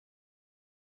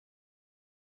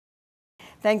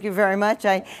Thank you very much.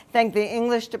 I thank the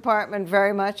English department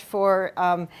very much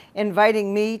for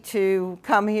inviting me to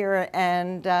come here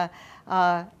and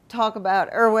talk about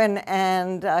Erwin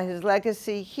and his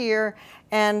legacy here.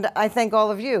 And I thank all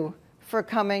of you for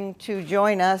coming to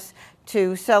join us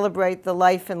to celebrate the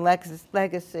life and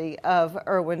legacy of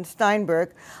Erwin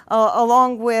Steinberg,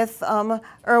 along with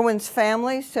Erwin's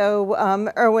family. So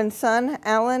Erwin's son,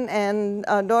 Alan, and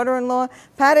daughter-in-law,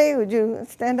 Patty, would you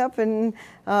stand up and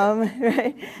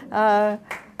I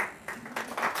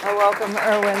welcome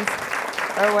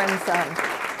Erwin's son,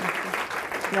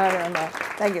 daughter-in-law.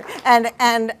 Thank you.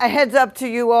 And a heads up to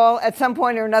you all, at some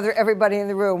point or another, everybody in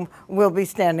the room will be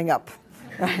standing up.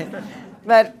 Right?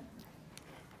 But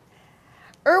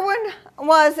Erwin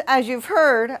was, as you've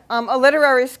heard, a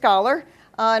literary scholar,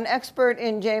 an expert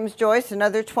in James Joyce and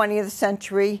other 20th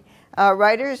century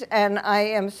writers, and I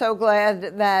am so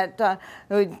glad that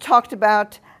we talked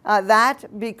about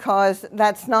that, because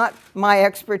that's not my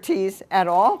expertise at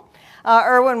all.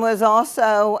 Erwin was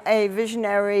also a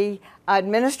visionary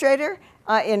administrator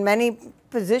in many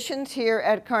positions here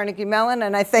at Carnegie Mellon,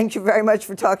 and I thank you very much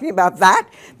for talking about that,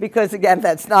 because again,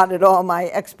 that's not at all my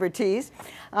expertise.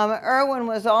 Erwin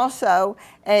was also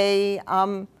a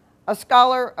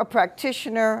scholar, a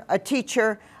practitioner, a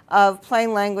teacher of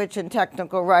plain language and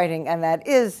technical writing, and that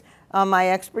is my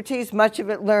expertise, much of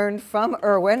it learned from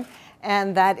Erwin,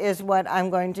 and that is what I'm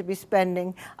going to be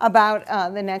spending about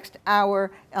the next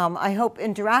hour, I hope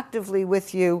interactively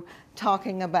with you,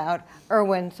 talking about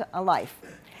Erwin's life.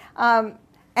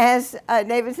 As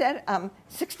David said,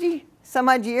 60 some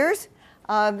odd years.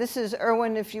 This is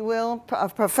Erwin, if you will,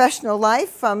 of professional life,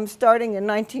 from starting in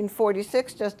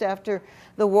 1946, just after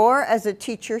the war, as a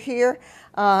teacher here,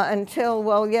 until,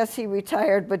 well, yes, he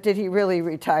retired, but did he really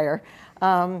retire?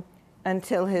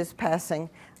 Until his passing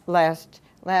last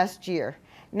year.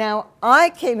 Now, I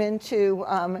came into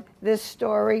this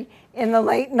story in the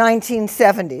late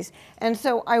 1970s, and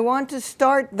so I want to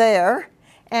start there,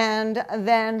 and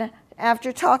then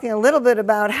after talking a little bit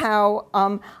about how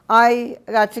I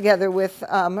got together with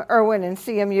Erwin and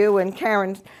CMU, and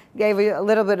Karen gave you a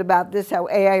little bit about this, how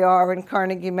AIR and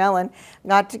Carnegie Mellon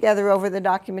got together over the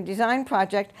document design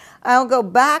project, I'll go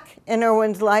back in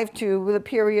Erwin's life to the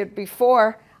period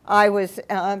before I was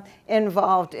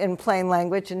involved in plain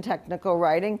language and technical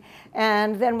writing,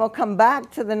 and then we'll come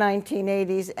back to the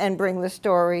 1980s and bring the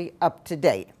story up to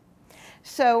date.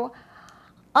 So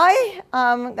I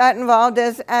got involved,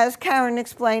 as Karen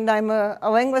explained, I'm a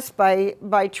linguist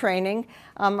by training.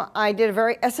 I did a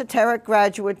very esoteric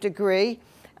graduate degree.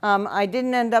 I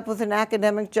didn't end up with an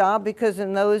academic job, because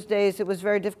in those days it was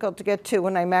very difficult to get to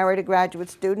when I married a graduate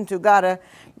student who got a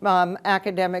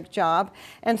academic job.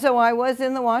 And so I was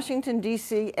in the Washington,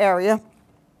 D.C. area,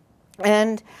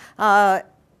 and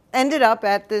ended up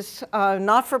at this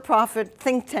not-for-profit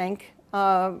think tank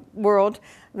world,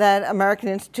 that American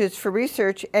Institutes for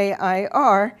Research,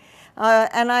 AIR,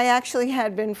 and I actually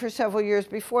had been for several years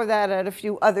before that at a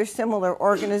few other similar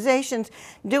organizations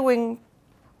doing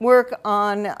work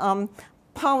on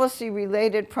policy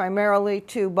related primarily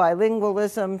to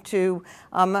bilingualism, to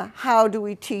how do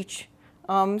we teach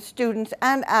students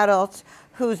and adults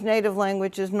whose native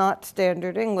language is not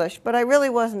standard English. But I really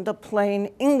wasn't a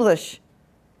plain English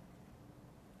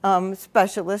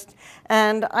specialist,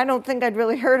 and I don't think I'd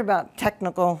really heard about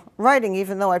technical writing,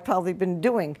 even though I'd probably been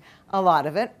doing a lot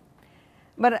of it.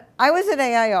 But I was at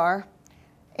AIR.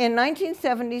 In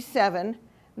 1977,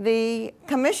 the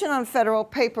Commission on Federal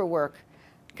Paperwork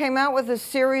came out with a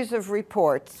series of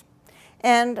reports,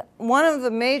 and one of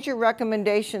the major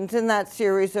recommendations in that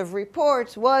series of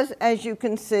reports was, as you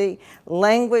can see,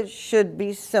 language should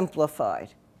be simplified.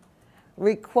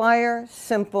 Require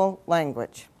simple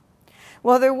language.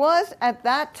 Well, there was, at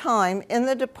that time, in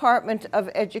the Department of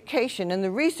Education, in the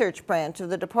research branch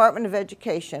of the Department of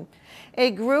Education,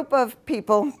 a group of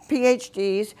people,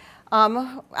 PhDs,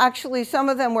 actually some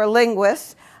of them were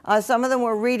linguists, some of them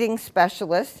were reading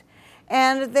specialists,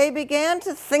 and they began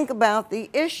to think about the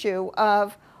issue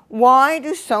of why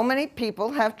do so many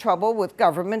people have trouble with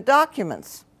government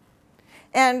documents?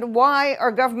 And why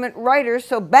are government writers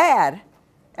so bad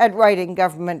at writing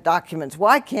government documents?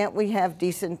 Why can't we have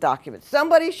decent documents?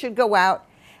 Somebody should go out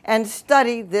and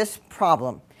study this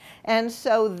problem. And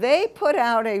so they put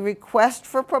out a request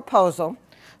for proposal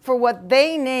for what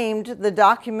they named the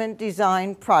Document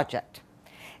Design Project.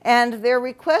 And their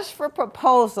request for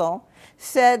proposal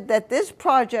said that this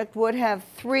project would have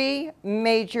three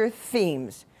major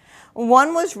themes.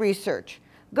 One was research.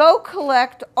 Go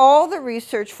collect all the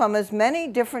research from as many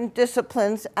different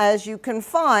disciplines as you can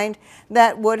find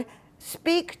that would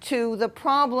speak to the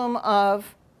problem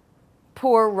of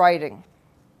poor writing.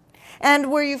 And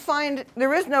where you find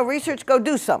there is no research, go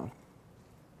do some.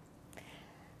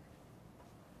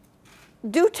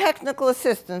 Do technical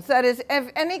assistance. That is,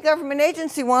 if any government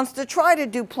agency wants to try to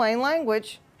do plain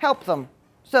language, help them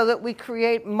so that we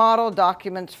create model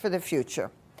documents for the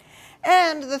future.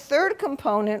 And the third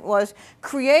component was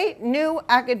create new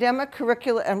academic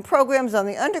curricula and programs on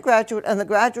the undergraduate and the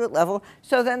graduate level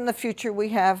so that in the future we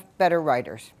have better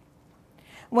writers.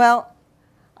 Well,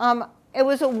 it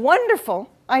was a wonderful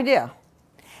idea.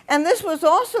 And this was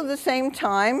also the same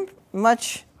time,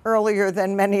 much earlier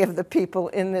than many of the people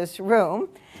in this room,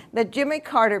 that Jimmy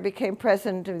Carter became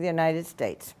President of the United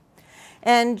States.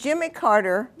 And Jimmy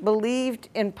Carter believed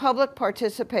in public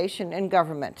participation in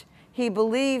government. He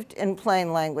believed in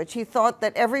plain language. He thought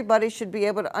that everybody should be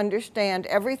able to understand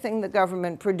everything the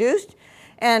government produced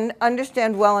and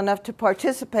understand well enough to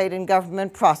participate in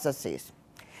government processes.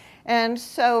 And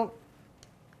so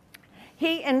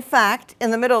he, in fact,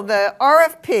 in the middle of the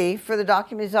RFP for the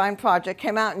document design project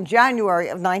came out in January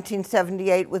of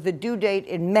 1978 with a due date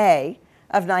in May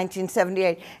of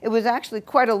 1978. It was actually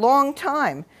quite a long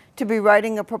time to be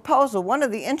writing a proposal. One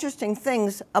of the interesting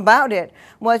things about it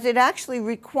was it actually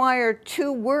required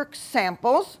 2 work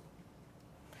samples,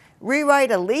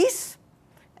 rewrite a lease,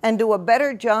 and do a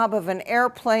better job of an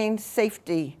airplane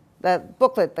safety, the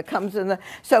booklet that comes in the,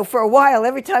 so for a while,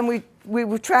 every time we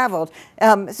traveled,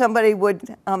 somebody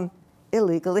would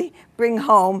illegally bring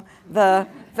home the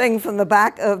thing from the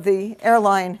back of the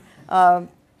airline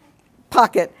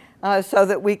pocket so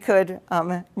that we could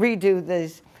redo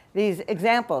these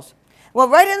examples. Well,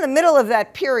 right in the middle of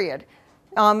that period,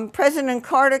 President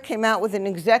Carter came out with an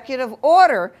executive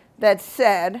order that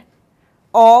said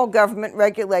all government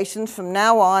regulations from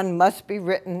now on must be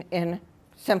written in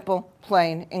simple,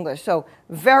 plain English. So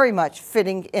very much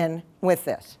fitting in with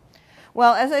this.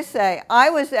 Well, as I say, I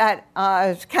was at,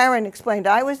 as Karen explained,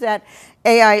 I was at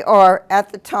AIR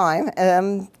at the time,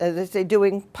 as I say,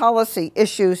 doing policy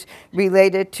issues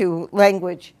related to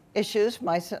language issues,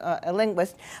 a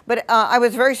linguist, but I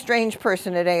was a very strange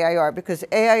person at AIR because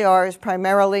AIR is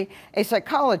primarily a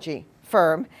psychology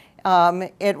firm.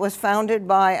 It was founded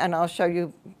by, and I'll show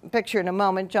you a picture in a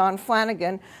moment, John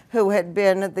Flanagan, who had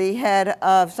been the head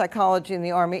of psychology in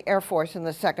the Army Air Force in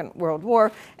the Second World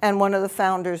War and one of the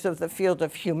founders of the field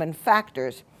of human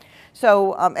factors.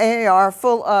 So AIR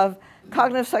full of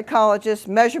cognitive psychologists,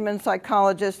 measurement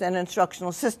psychologists, and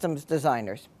instructional systems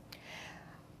designers.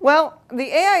 Well,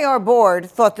 the AIR board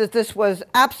thought that this was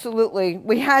absolutely,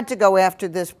 we had to go after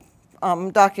this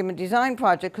document design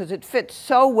project because it fits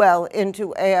so well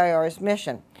into AIR's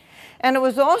mission. And it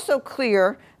was also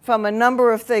clear from a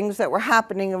number of things that were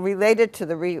happening related to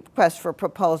the request for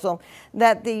proposal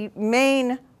that the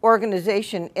main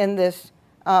organization in this,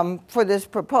 for this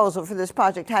proposal, for this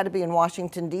project, had to be in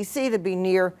Washington, D.C. to be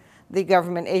near the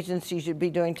government agencies you'd be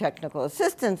doing technical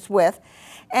assistance with.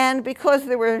 And because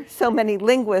there were so many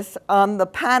linguists on the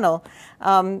panel,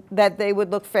 that they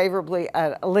would look favorably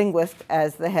at a linguist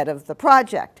as the head of the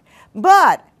project.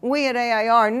 But we at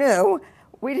AIR knew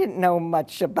we didn't know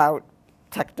much about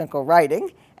technical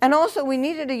writing, and also we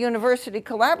needed a university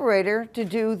collaborator to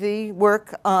do the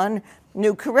work on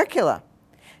new curricula.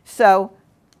 So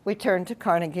we turned to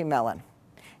Carnegie Mellon.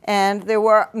 And there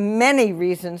were many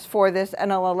reasons for this,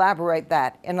 and I'll elaborate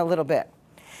that in a little bit.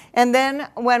 And then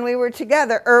when we were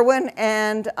together, Erwin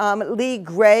and Lee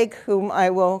Gregg, whom I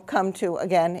will come to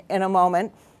again in a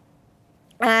moment,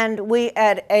 and we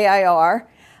at AIR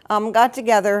got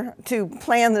together to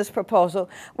plan this proposal.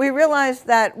 We realized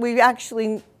that we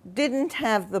actually didn't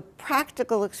have the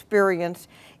practical experience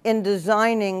in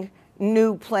designing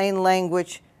new plain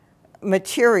language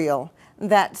material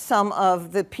that some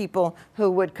of the people who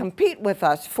would compete with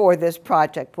us for this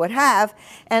project would have.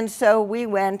 And so we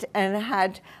went and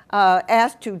had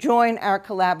asked to join our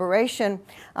collaboration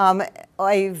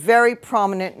a very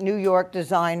prominent New York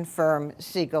design firm,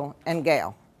 Siegel and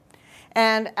Gale.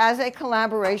 And as a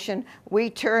collaboration, we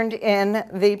turned in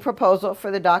the proposal for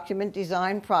the document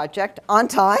design project on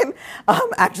time,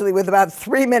 actually with about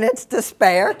 3 minutes to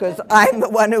spare, because I'm the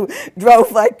one who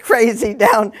drove like crazy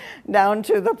down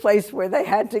to the place where they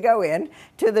had to go in,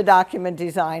 to the document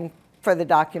design for the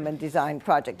document design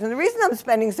project. And the reason I'm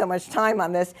spending so much time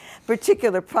on this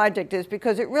particular project is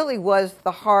because it really was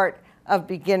the heart of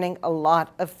beginning a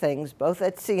lot of things, both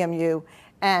at CMU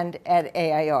and at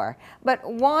AIR. But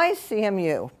why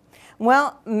CMU?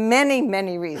 Well, many,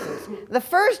 many reasons. The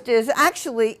first is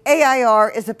actually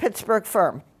AIR is a Pittsburgh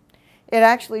firm. It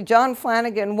actually, John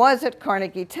Flanagan was at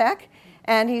Carnegie Tech,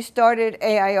 and he started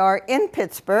AIR in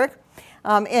Pittsburgh.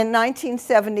 In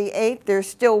 1978, there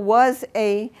still was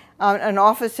an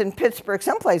office in Pittsburgh,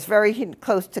 someplace very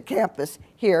close to campus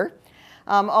here,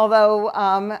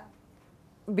 although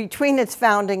between its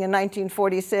founding in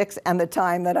 1946 and the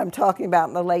time that I'm talking about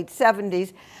in the late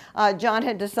 70s, John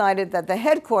had decided that the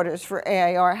headquarters for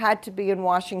AIR had to be in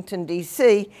Washington,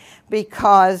 D.C.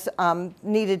 because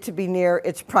needed to be near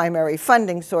its primary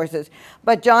funding sources.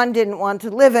 But John didn't want to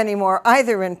live anymore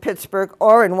either in Pittsburgh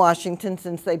or in Washington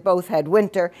since they both had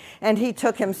winter, and he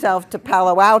took himself to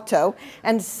Palo Alto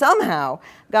and somehow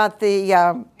got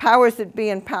the powers that be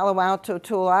in Palo Alto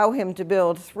to allow him to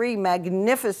build 3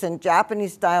 magnificent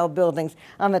Japanese-style buildings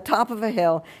on the top of a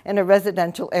hill in a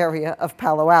residential area of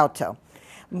Palo Alto.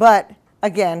 But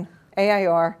again,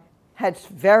 AIR had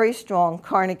very strong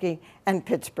Carnegie and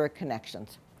Pittsburgh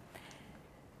connections.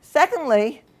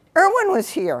 Secondly, Erwin was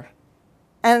here,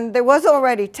 and there was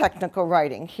already technical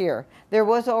writing here. There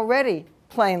was already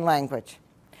plain language.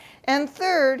 And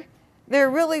third, there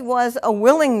really was a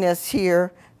willingness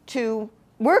here to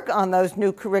work on those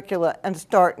new curricula and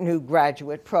start new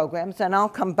graduate programs. And I'll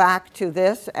come back to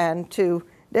this and to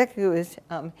Dick, who is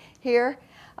here.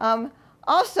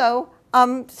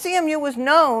 CMU was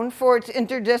known for its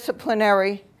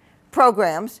interdisciplinary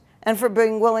programs and for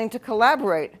being willing to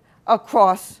collaborate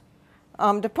across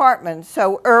departments.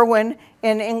 So Erwin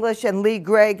in English and Lee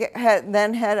Gregg,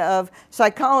 then head of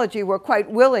psychology, were quite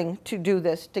willing to do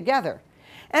this together.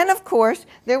 And of course,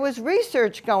 there was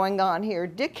research going on here.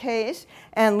 Dick Hayes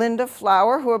and Linda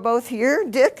Flower, who are both here.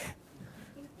 Dick,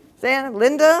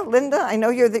 Linda, I know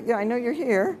you're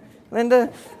here.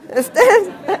 Linda,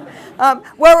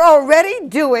 we're already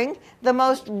doing the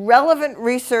most relevant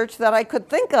research that I could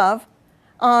think of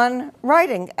on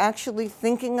writing, actually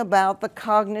thinking about the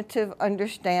cognitive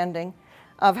understanding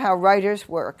of how writers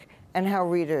work and how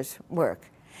readers work.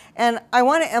 And I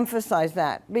want to emphasize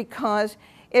that because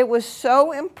it was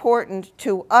so important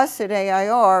to us at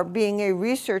AIR, being a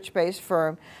research-based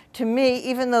firm, to me,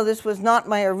 even though this was not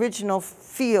my original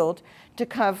field, to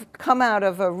come out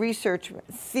of a research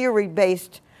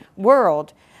theory-based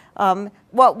world.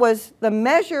 What was the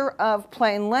measure of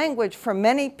plain language for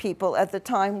many people at the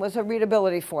time was a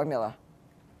readability formula.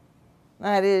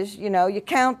 That is, you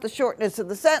count the shortness of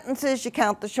the sentences, you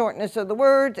count the shortness of the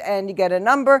words, and you get a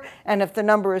number, and if the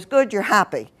number is good, you're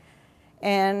happy.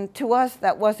 And to us,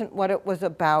 that wasn't what it was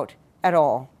about at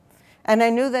all. And I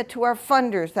knew that to our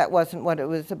funders, that wasn't what it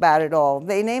was about at all.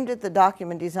 They named it the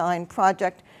Document Design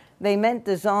Project. They meant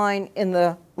design in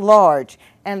the large,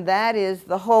 and that is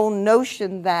the whole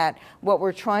notion that what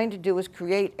we're trying to do is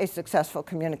create a successful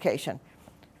communication.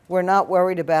 We're not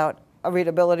worried about a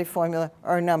readability formula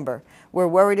or a number. We're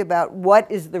worried about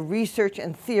what is the research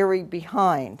and theory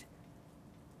behind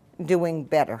doing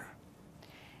better.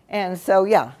 And so,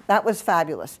 yeah, that was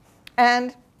fabulous.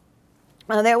 And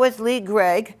there was Lee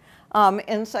Gregg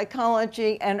in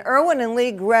psychology, and Erwin and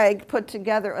Lee Gregg put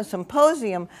together a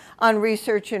symposium on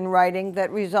research in writing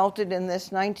that resulted in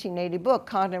this 1980 book,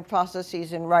 Cognitive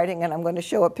Processes in Writing, and I'm going to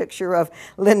show a picture of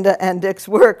Linda and Dick's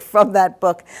work from that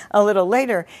book a little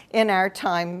later in our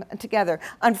time together.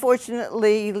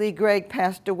 Unfortunately, Lee Gregg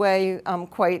passed away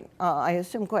I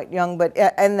assume quite young, but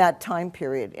in that time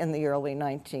period in the early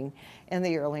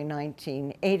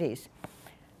 1980s.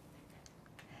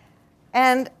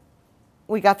 And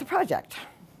we got the project,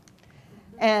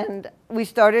 and we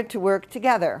started to work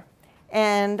together.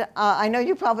 And I know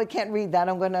you probably can't read that.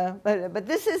 But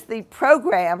this is the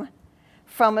program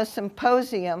from a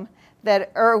symposium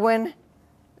that Erwin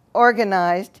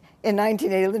organized in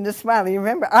 1980. Linda Smiley,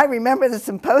 I remember the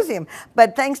symposium,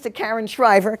 but thanks to Karen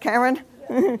Shriver,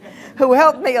 who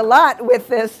helped me a lot with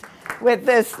this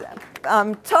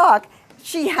talk.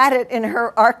 She had it in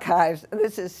her archives.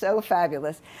 This is so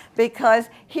fabulous because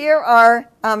here are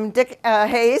Dick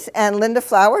Hayes and Linda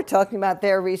Flower talking about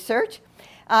their research.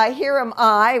 Here am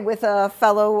I with a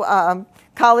fellow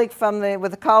colleague from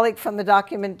the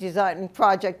Document Design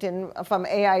Project from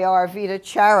AIR, Vita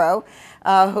Charo,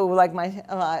 who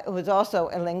was also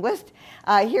a linguist.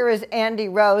 Here is Andy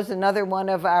Rose, another one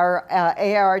of our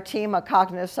AIR team, a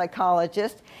cognitive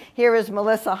psychologist. Here is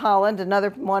Melissa Holland, another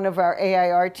one of our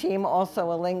AIR team,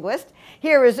 also a linguist.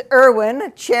 Here is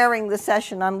Erwin chairing the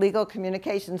session on legal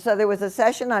communication. So there was a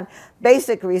session on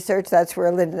basic research, that's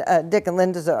where Dick and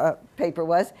Linda's paper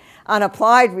was. On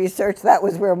applied research, that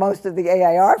was where most of the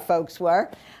AIR folks were.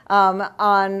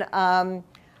 On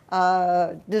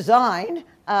design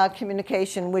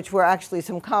communication, which were actually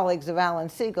some colleagues of Alan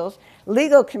Siegel's.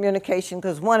 Legal communication,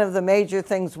 because one of the major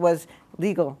things was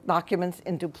legal documents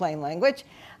into plain language.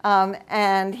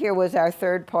 And here was our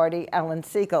third party, Alan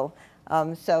Siegel.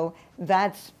 So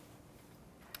that's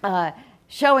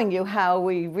showing you how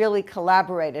we really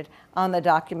collaborated on the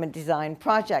document design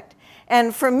project.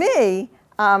 And for me,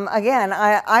 again,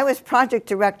 I was project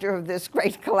director of this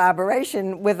great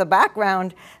collaboration with a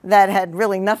background that had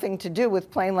really nothing to do with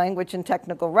plain language and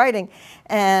technical writing.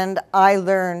 And I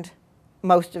learned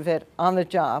most of it on the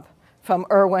job from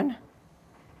Erwin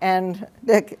and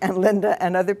Dick and Linda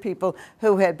and other people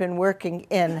who had been working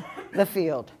in the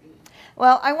field.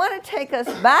 Well, I want to take us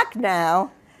back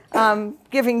now,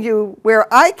 giving you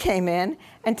where I came in,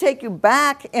 and take you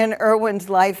back in Erwin's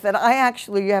life that I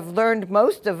actually have learned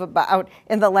most of about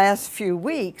in the last few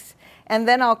weeks. And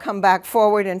then I'll come back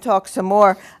forward and talk some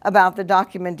more about the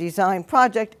document design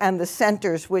project and the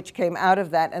centers which came out of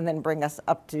that, and then bring us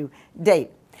up to date.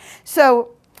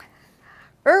 So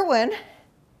Erwin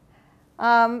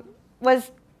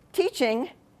was teaching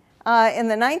in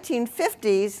the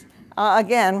 1950s,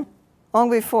 again, long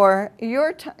before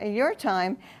your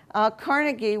time.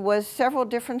 Carnegie was several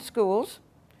different schools.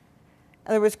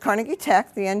 There was Carnegie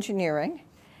Tech, the engineering,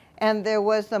 and there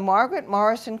was the Margaret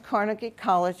Morrison Carnegie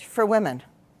College for Women.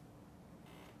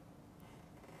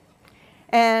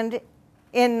 And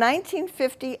in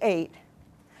 1958,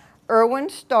 Erwin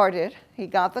started, he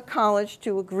got the college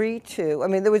to agree to, I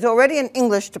mean, there was already an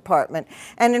English department.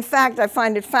 And in fact, I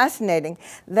find it fascinating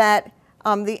that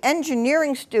the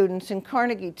engineering students in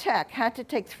Carnegie Tech had to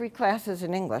take 3 classes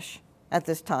in English at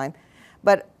this time,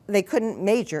 but they couldn't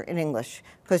major in English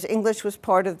because English was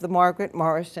part of the Margaret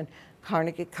Morrison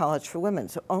Carnegie College for Women,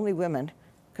 so only women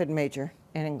could major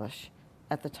in English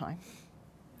at the time.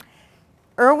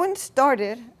 Erwin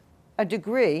started a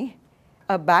degree,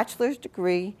 a bachelor's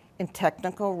degree in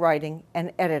technical writing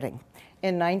and editing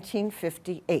in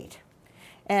 1958.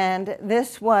 And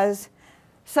this was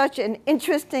such an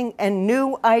interesting and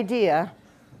new idea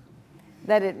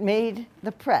that it made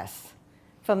the press,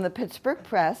 from the Pittsburgh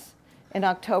Press in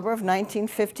October of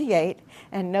 1958,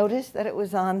 and notice that it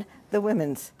was on the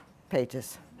women's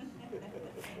pages.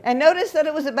 And notice that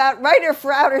it was about Writer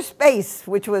for Outer Space,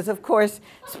 which was, of course,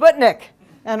 Sputnik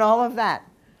and all of that.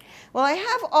 Well, I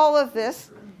have all of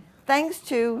this thanks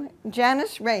to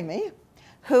Janice Ramey,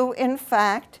 who, in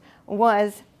fact,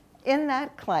 was in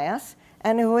that class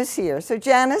and who was here. So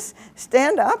Janice,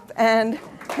 stand up and...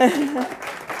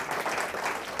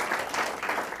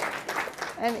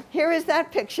 And here is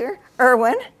that picture,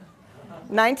 Erwin,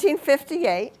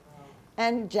 1958,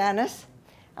 and Janice.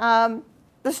 The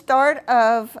start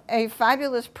of a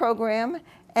fabulous program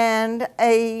and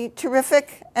a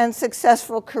terrific and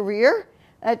successful career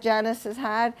that Janice has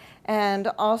had, and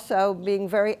also being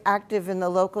very active in the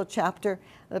local chapter,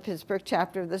 the Pittsburgh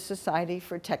chapter of the Society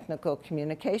for Technical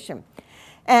Communication.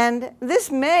 And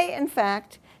this may, in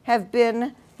fact, have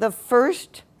been the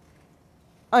first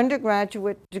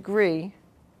undergraduate degree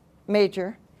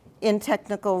major in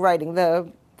technical writing.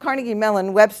 The Carnegie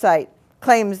Mellon website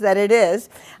claims that it is.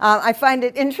 I find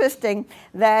it interesting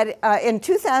that in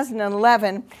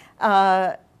 2011,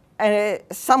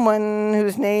 someone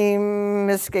whose name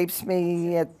escapes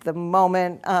me at the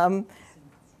moment, who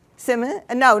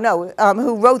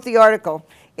wrote the article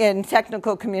in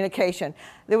Technical Communication.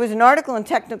 There was an article in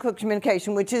Technical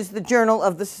Communication, which is the journal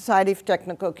of the Society for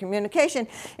Technical Communication,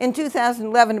 in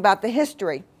 2011 about the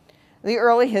history, the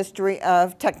early history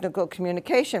of technical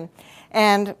communication.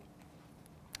 And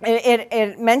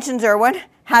it mentions Erwin,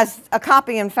 has a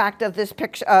copy, in fact, of this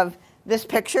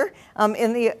picture,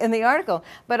 in the article,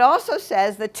 but also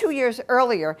says that 2 years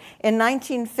earlier, in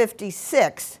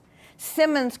 1956,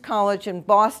 Simmons College in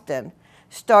Boston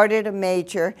started a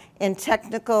major in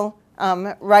technical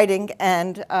writing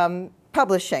and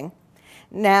publishing.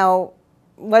 Now,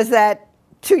 was that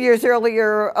 2 years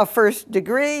earlier a first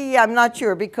degree? I'm not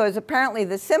sure, because apparently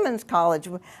the Simmons College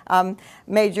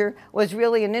major was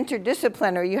really an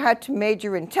interdisciplinary. You had to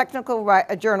major in technical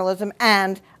journalism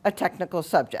and a technical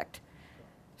subject.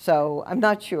 So I'm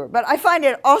not sure. But I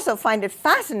also find it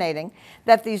fascinating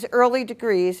that these early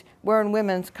degrees were in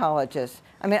women's colleges.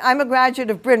 I mean, I'm a graduate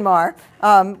of Bryn Mawr,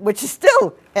 which is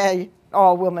still an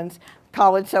all-women's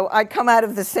college, so I come out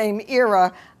of the same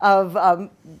era of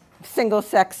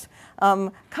single-sex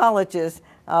colleges,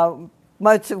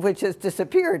 much of which has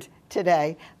disappeared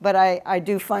today. But I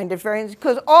do find it very interesting,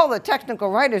 because all the technical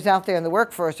writers out there in the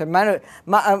workforce, or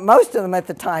most of them at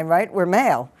the time, right, were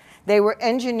male. They were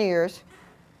engineers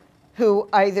who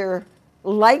either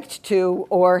liked to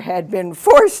or had been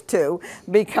forced to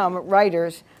become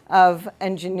writers of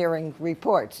engineering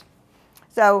reports.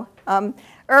 So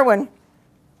Erwin,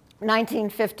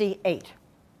 1958.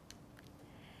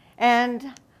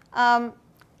 And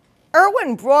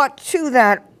Erwin brought to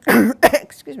that,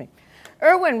 excuse me,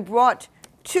 Erwin brought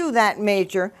to that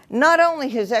major not only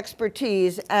his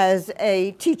expertise as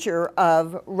a teacher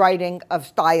of writing, of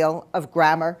style, of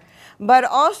grammar, but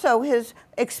also his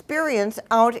experience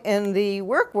out in the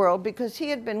work world, because he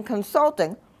had been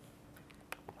consulting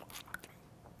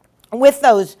with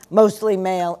those mostly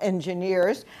male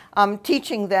engineers,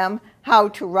 teaching them how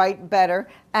to write better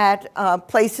at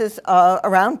places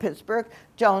around Pittsburgh,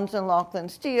 Jones and Laughlin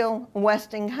Steel,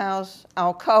 Westinghouse,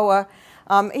 Alcoa.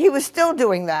 He was still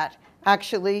doing that,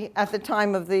 actually, at the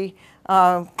time of the,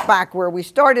 back where we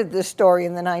started this story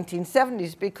in the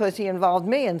 1970s, because he involved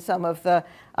me in some of the,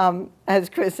 as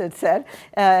Chris had said,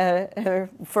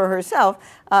 for herself,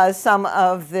 some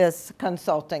of this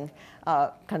consulting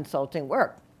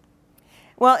work.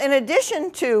 Well, in addition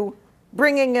to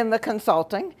bringing in the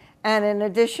consulting, and in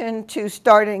addition to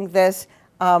starting this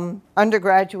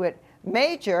undergraduate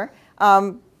major,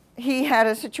 he had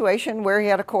a situation where he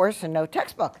had a course and no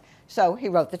textbook. So he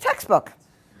wrote the textbook.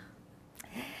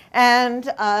 And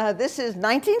this is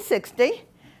 1960,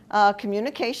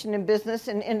 Communication in Business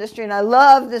and Industry. And I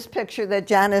love this picture that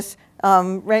Janice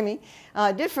Ramey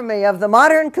did for me of the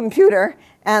modern computer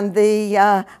and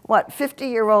the,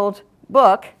 50-year-old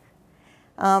book,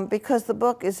 because the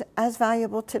book is as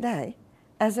valuable today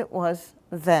as it was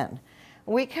then.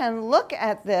 We can look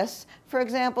at this. For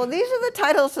example, these are the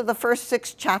titles of the first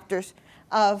 6 chapters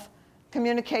of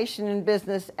Communication in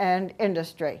Business and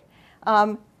Industry.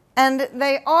 And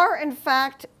they are, in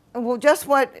fact, well, just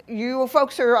what you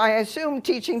folks are, I assume,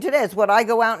 teaching today. It's what I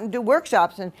go out and do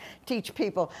workshops and teach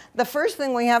people. The first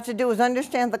thing we have to do is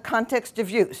understand the context of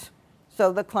use,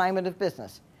 so the climate of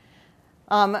business.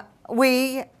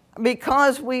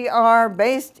 Because we are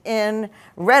based in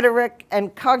rhetoric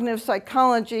and cognitive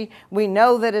psychology, we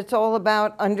know that it's all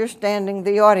about understanding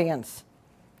the audience.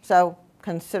 So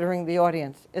considering the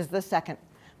audience is the second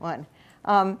one.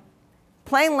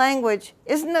 Plain language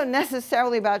isn't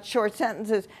necessarily about short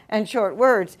sentences and short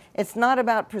words. It's not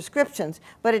about prescriptions,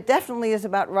 but it definitely is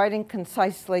about writing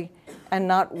concisely and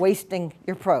not wasting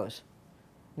your prose.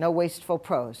 No wasteful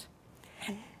prose.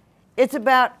 It's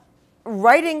about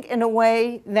writing in a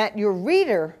way that your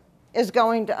reader is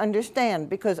going to understand,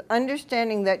 because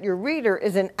understanding that your reader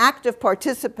is an active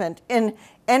participant in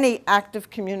any active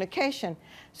communication.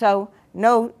 So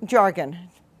no jargon.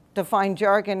 Define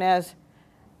jargon as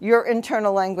your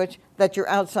internal language that your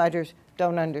outsiders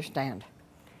don't understand.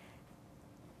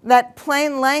 That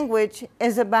plain language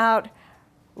is about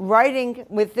writing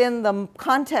within the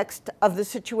context of the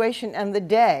situation and the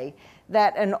day,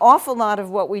 that an awful lot of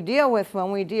what we deal with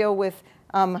when we deal with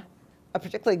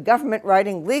particularly government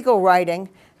writing, legal writing,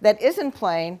 that isn't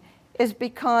plain, is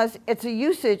because it's a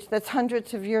usage that's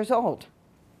hundreds of years old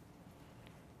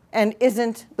and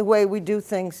isn't the way we do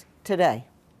things today.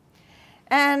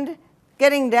 And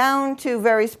getting down to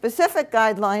very specific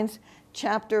guidelines,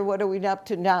 what are we up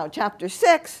to now? Chapter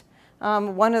 6,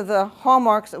 one of the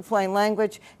hallmarks of plain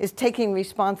language is taking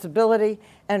responsibility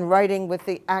and writing with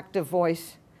the active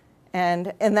voice.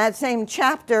 And in that same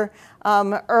chapter,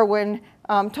 Erwin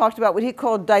talked about what he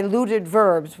called diluted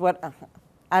verbs, what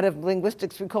out of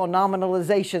linguistics we call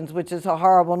nominalizations, which is a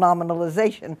horrible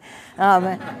nominalization,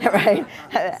 right?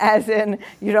 As in,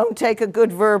 you don't take a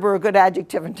good verb or a good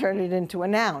adjective and turn it into a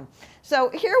noun. So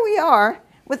here we are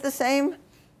with the same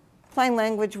plain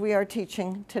language we are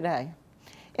teaching today.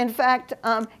 In fact,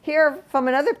 here from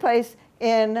another place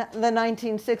in the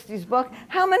 1960s book,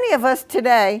 how many of us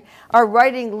today are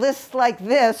writing lists like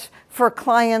this for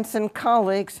clients and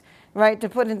colleagues, right, to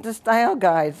put into style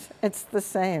guides? It's the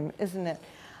same, isn't it?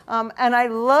 And I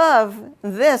love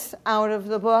this out of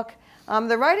the book,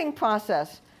 the writing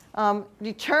process.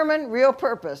 Determine real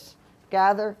purpose.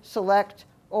 Gather, select,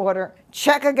 order,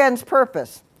 check against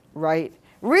purpose, write,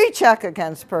 recheck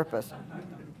against purpose.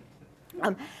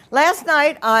 Last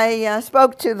night, I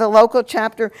spoke to the local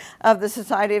chapter of the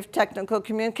Society of Technical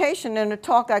Communication in a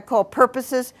talk I call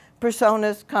Purposes,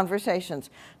 Personas, Conversations,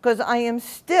 because I am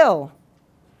still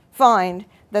find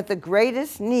that the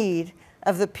greatest need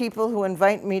of the people who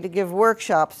invite me to give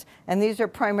workshops, and these are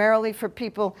primarily for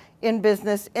people in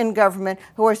business, in government,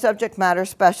 who are subject matter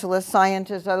specialists,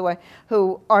 scientists, otherwise,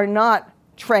 who are not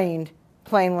trained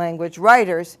plain language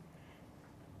writers.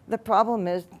 The problem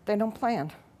is they don't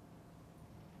plan.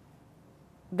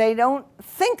 They don't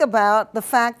think about the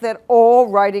fact that all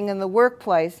writing in the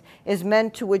workplace is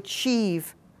meant to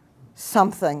achieve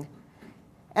something.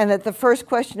 And that the first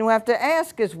question you have to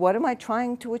ask is, what am I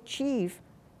trying to achieve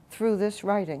through this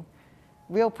writing?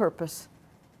 Real purpose.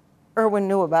 Erwin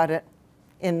knew about it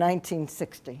in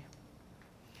 1960.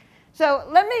 So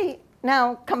let me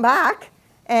now come back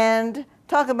and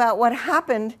talk about what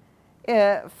happened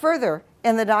further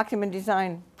in the document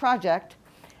design project.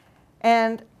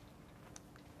 And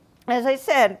as I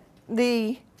said,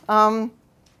 the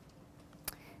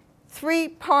 3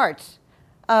 parts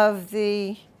of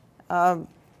the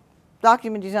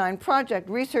document design project,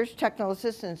 research, technical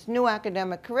assistance, new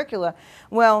academic curricula,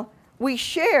 well, we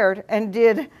shared and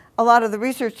did a lot of the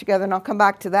research together, and I'll come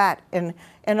back to that in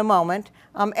a moment.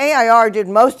 AIR did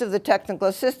most of the technical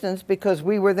assistance because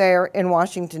we were there in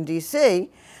Washington, D.C.,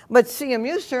 but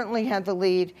CMU certainly had the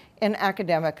lead in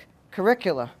academic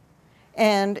curricula.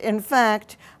 And in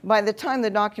fact, by the time the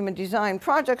document design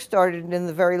project started in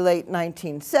the very late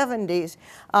 1970s,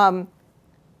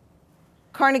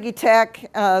 Carnegie Tech,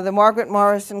 the Margaret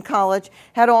Morrison College,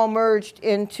 had all merged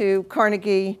into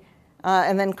Carnegie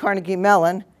and then Carnegie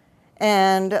Mellon.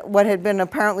 And what had been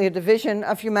apparently a division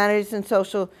of humanities and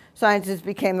social sciences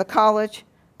became the College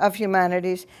of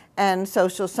Humanities and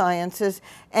Social Sciences.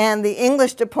 And the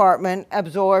English department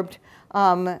absorbed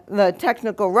the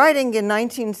technical writing in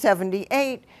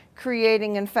 1978,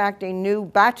 creating, in fact, a new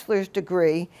bachelor's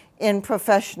degree in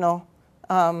professional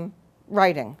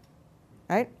writing,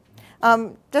 right?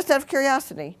 Just out of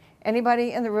curiosity,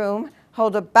 anybody in the room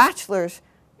hold a bachelor's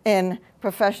in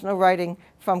professional writing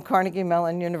from Carnegie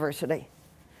Mellon University?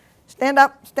 Stand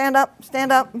up, stand up,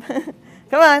 stand up.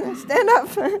 Come on, stand up,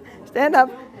 stand up.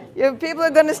 People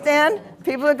are going to stand.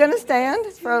 People are going to stand.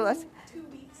 For us. 2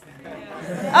 weeks.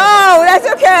 Oh, that's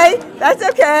okay. That's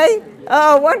okay.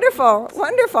 Oh, wonderful,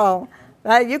 wonderful.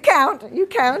 You count, you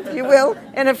count. You will,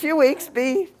 in a few weeks,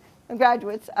 be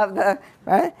graduates of the,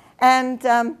 right? And,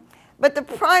 but the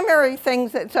primary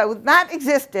things so that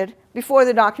existed before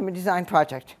the document design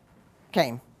project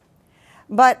came.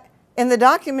 But in the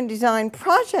document design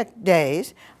project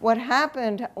days, what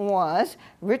happened was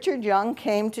Richard Young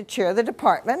came to chair the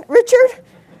department. Richard?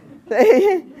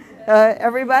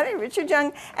 Everybody? Richard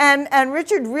Young. And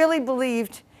Richard really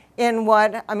believed in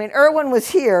what, I mean, Erwin was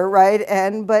here, right?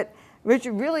 But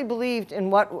Richard really believed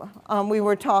in what we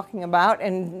were talking about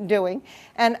and doing.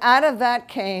 And out of that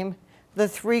came the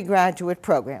 3 graduate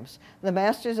programs, the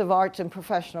Masters of Arts in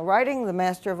Professional Writing, the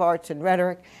Master of Arts in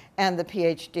Rhetoric, and the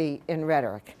PhD in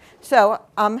Rhetoric. So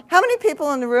how many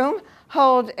people in the room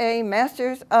hold a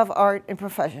Masters of Art in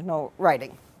Professional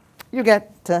Writing? You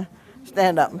get to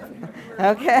stand up.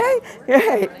 Okay,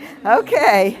 great,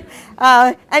 okay.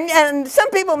 And some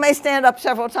people may stand up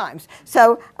several times.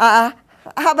 So how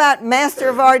about Master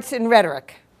of Arts in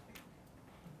Rhetoric?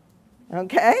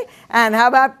 Okay, and how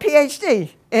about PhD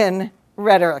in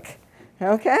Rhetoric?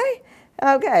 Okay,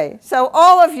 okay. So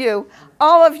all of you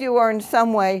are in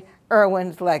some way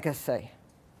Erwin's legacy,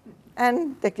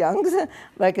 and Dick Young's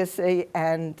legacy,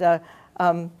 and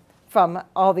from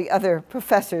all the other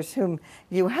professors whom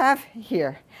you have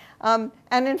here. And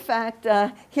in fact,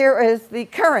 here is the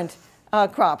current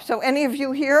crop. So any of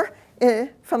you here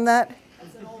from that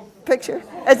picture?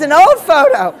 It's an old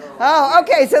photo. Oh,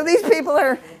 okay. So these people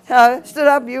are stood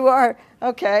up. You are.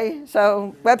 Okay,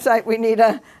 so website, we need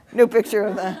a new picture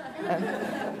of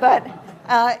that. But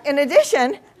in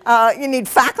addition, you need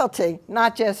faculty,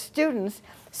 not just students.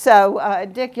 So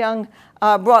Dick Young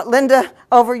brought Linda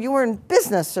over. You were in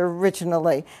business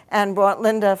originally, and brought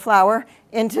Linda Flower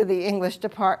into the English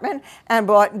department, and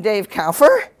brought Dave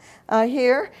Kaufer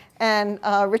here, and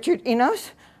Richard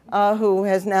Enos, who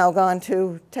has now gone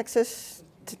to Texas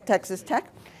Tech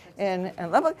in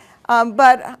Lubbock.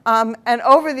 And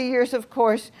over the years, of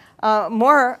course,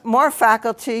 more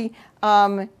faculty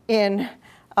in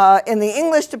the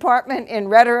English department, in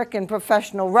rhetoric and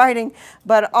professional writing,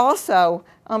 but also,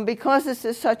 because this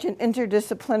is such an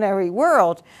interdisciplinary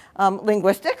world,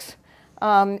 linguistics,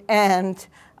 and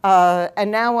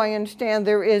now I understand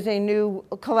there is a new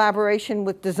collaboration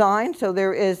with design. So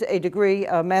there is a degree,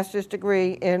 a master's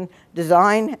degree in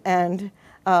design and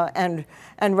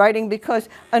writing, because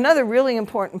another really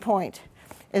important point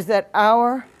is that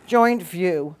our joint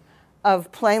view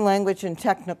of plain language and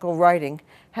technical writing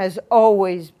has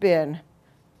always been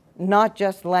not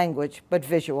just language, but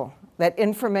visual. That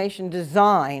information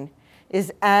design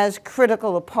is as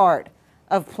critical a part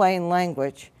of plain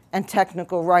language and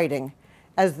technical writing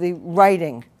as the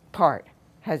writing part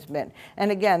has been.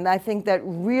 And again, I think that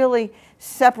really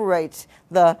separates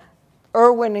the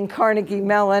Erwin and Carnegie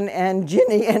Mellon and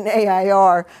Ginny and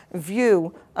AIR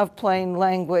view of plain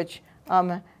language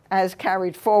as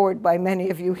carried forward by many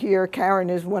of you here. Karen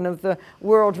is one of the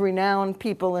world-renowned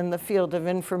people in the field of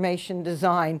information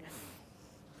design.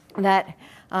 That,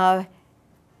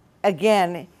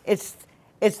 again, it's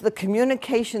the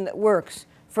communication that works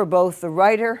for both the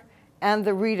writer and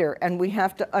the reader, and we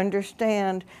have to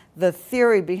understand the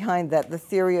theory behind that, the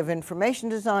theory of information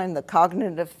design, the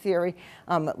cognitive theory,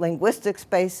 linguistics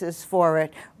basis for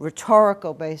it,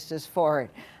 rhetorical basis for it.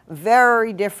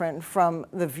 Very different from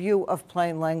the view of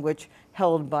plain language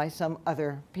held by some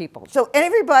other people. So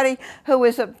everybody who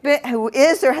is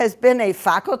or has been a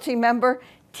faculty member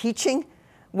teaching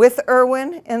with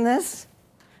Erwin in this,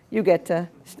 you get to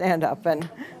stand up and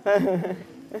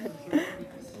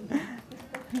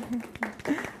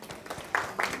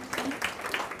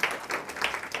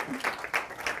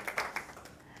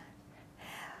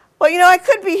well, you know, I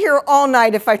could be here all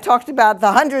night if I talked about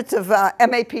the hundreds of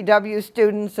MAPW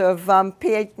students, of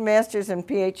masters and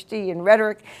PhD and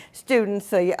rhetoric students,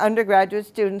 the undergraduate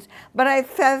students, but I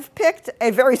have picked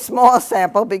a very small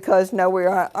sample because, no, we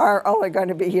are only going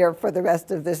to be here for the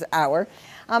rest of this hour.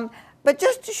 But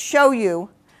just to show you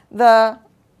the,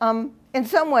 in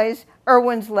some ways,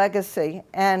 Erwin's legacy.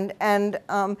 And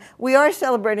we are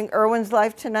celebrating Erwin's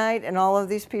life tonight, and all of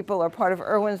these people are part of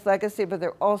Erwin's legacy, but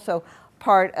they're also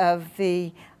part of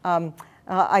the,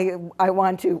 I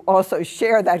want to also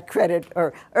share that credit,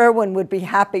 or Erwin would be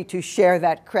happy to share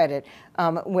that credit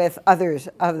with others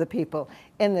of the people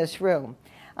in this room.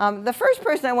 The first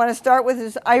person I want to start with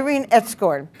is Irene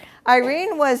Etzkorn.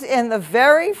 Irene was in the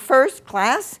very first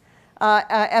class,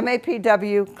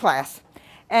 MAPW class.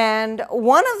 And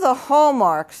one of the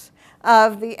hallmarks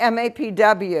of the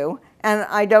MAPW, and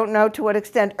I don't know to what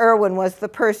extent Erwin was the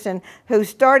person who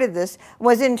started this,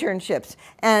 was internships.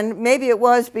 And maybe it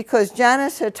was because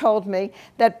Janice had told me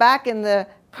that back in the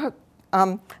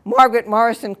Margaret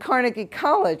Morrison Carnegie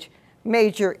College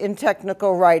major in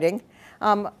technical writing,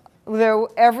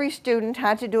 every student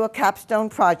had to do a capstone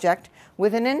project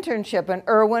with an internship, and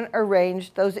Erwin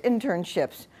arranged those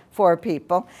internships for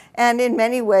people. And in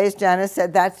many ways, Janice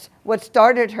said that's what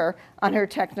started her on her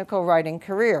technical writing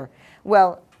career.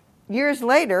 Well, years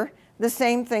later, the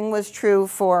same thing was true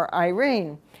for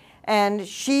Irene. And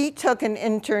she took an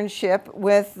internship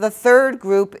with the third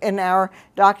group in our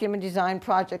document design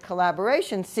project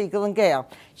collaboration, Siegel and Gale.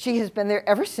 She has been there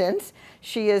ever since.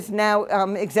 She is now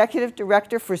executive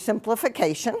director for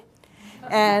simplification.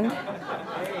 And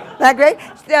that great?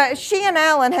 She and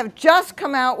Alan have just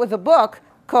come out with a book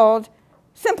called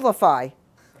Simplify.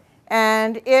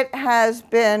 And it has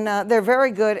been, they're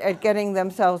very good at getting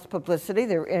themselves publicity.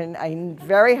 They're in a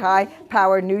very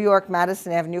high-powered New York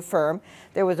Madison Avenue firm.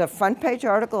 There was a front-page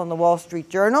article in the Wall Street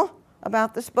Journal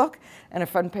about this book, and a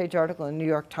front-page article in the New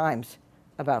York Times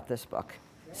about this book,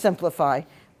 Simplify,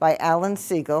 by Alan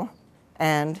Siegel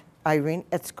and Irene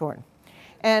Etzkorn.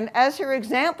 And as her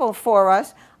example for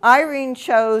us, Irene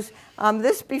chose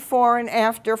this before and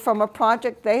after from a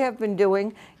project they have been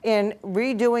doing in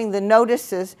redoing the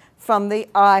notices from the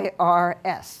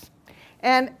IRS.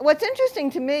 And what's interesting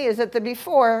to me is that the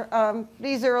before,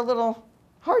 these are a little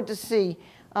hard to see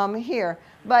here,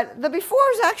 but the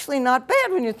before is actually not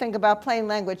bad when you think about plain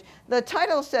language. The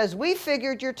title says, "We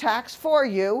figured your tax for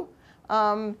you.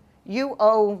 You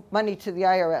owe money to the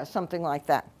IRS," something like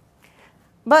that.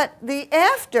 But the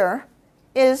after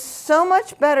is so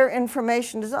much better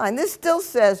information design. This still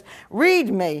says,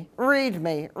 read me, read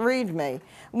me, read me.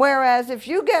 Whereas if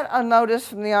you get a notice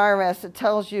from the IRS that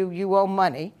tells you you owe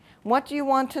money, what do you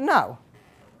want to know?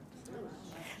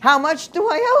 How much do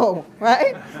I owe,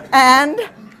 right? And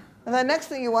the next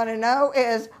thing you want to know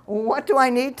is, what do I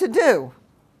need to do?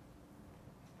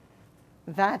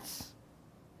 That's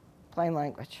plain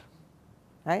language,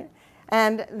 right?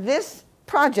 And this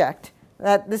project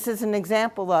that this is an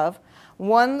example of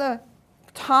won the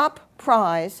top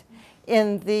prize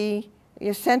in the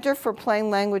Center for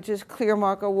Plain Language's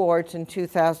Clearmark Awards in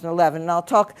 2011. And I'll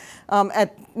talk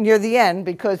near the end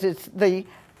because it's the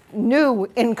new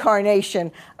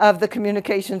incarnation of the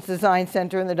Communications Design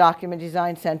Center and the Document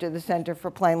Design Center, the Center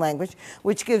for Plain Language,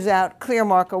 which gives out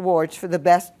Clearmark Awards for the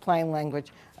best plain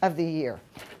language of the year.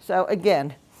 So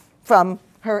again, from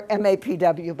her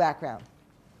MAPW background.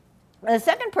 The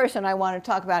second person I want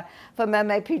to talk about from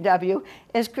MAPW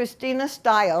is Christina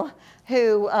Stile,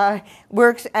 who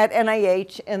works at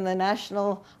NIH in the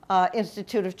National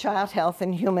Institute of Child Health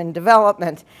and Human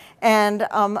Development. And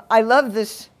I love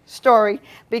this story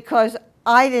because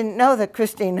I didn't know that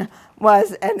Christina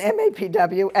was an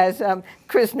MAPW. As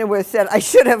Chris Newworth said, I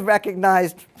should have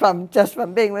recognized just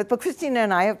from being with, but Christina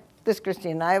and I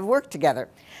have worked together.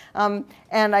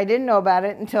 And I didn't know about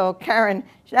it until Karen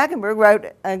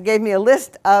Schackenberg gave me a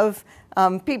list of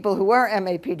people who were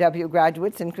MAPW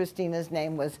graduates, and Christina's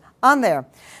name was on there.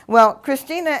 Well,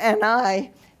 Christina and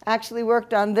I actually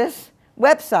worked on this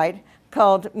website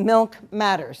called Milk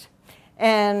Matters.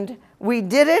 And We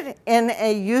did it in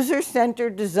a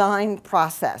user-centered design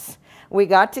process. We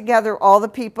got together all the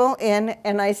people in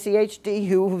NICHD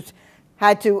who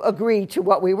had to agree to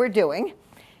what we were doing.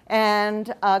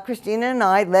 And Christina and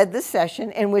I led the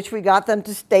session in which we got them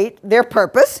to state their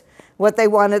purpose, what they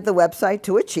wanted the website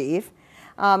to achieve.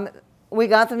 We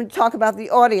got them to talk about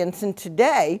the audience. And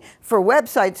today, for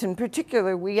websites in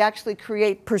particular, we actually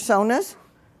create personas.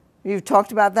 You've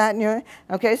talked about that in your,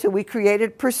 okay, so we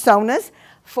created personas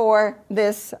for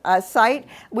this site,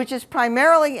 which is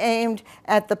primarily aimed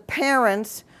at the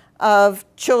parents of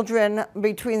children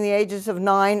between the ages of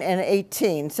 9 and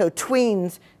 18. So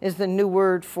tweens is the new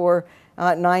word for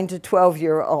 9 to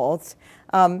 12-year-olds.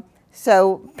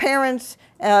 So parents,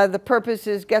 the purpose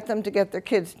is get them to get their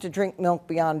kids to drink milk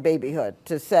beyond babyhood,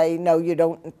 to say, no, you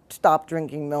don't stop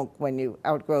drinking milk when you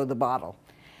outgrow the bottle.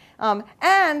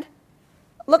 And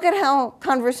look at how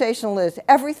conversational it is.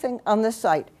 Everything on this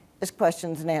site is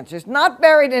questions and answers, not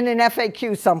buried in an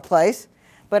FAQ someplace,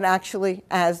 but actually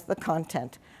as the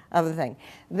content of the thing.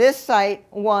 This site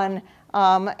won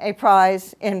a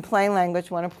prize in plain language,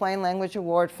 won a plain language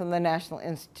award from the National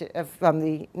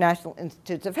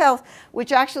Institutes of Health,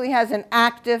 which actually has an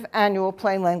active annual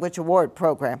plain language award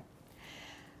program.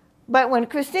 But when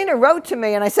Christina wrote to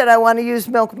me and I said I want to use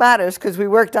Milk Matters because we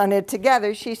worked on it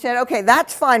together, she said, okay,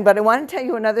 that's fine, but I want to tell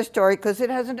you another story because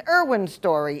it has an Erwin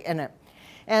story in it.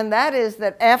 And that is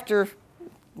that after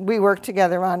we worked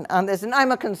together on this, and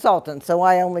I'm a consultant, so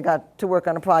I only got to work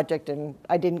on a project, and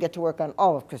I didn't get to work on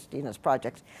all of Christina's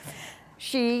projects.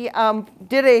 She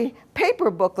did a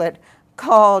paper booklet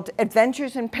called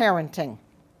Adventures in Parenting.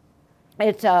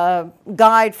 It's a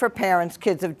guide for parents,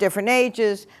 kids of different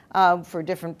ages, for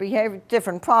different behavior,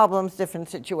 different problems, different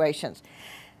situations.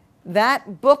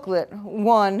 That booklet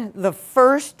won the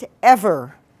first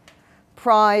ever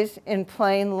prize in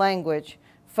plain language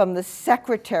from the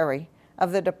Secretary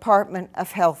of the Department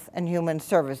of Health and Human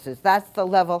Services. That's the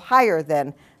level higher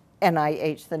than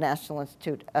NIH, the National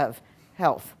Institute of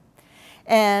Health.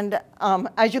 And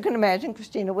as you can imagine,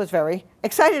 Christina was very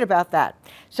excited about that.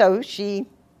 So she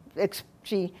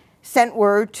sent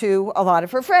word to a lot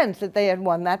of her friends that they had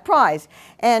won that prize.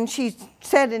 And she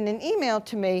said in an email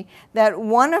to me that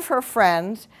one of her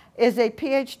friends is a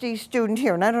PhD student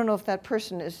here. And I don't know if that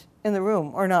person is in the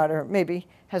room or not, or maybe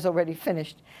has already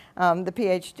finished the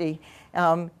PhD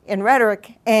in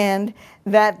rhetoric, and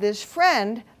that this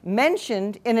friend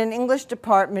mentioned in an English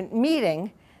department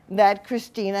meeting that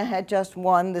Christina had just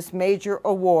won this major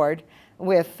award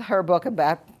with her book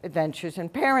about adventures in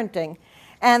parenting,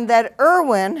 and that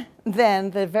Erwin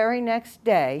then, the very next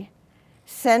day,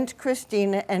 sent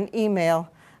Christina an email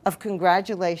of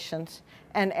congratulations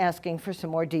and asking for some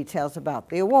more details about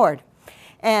the award.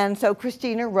 And so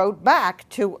Christina wrote back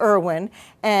to Erwin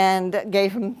and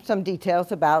gave him some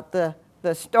details about the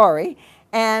story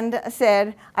and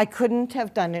said, I couldn't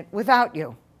have done it without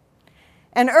you.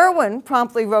 And Erwin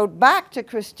promptly wrote back to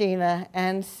Christina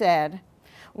and said,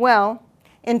 well,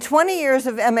 in 20 years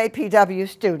of MAPW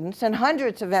students and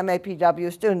hundreds of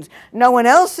MAPW students, no one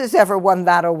else has ever won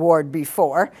that award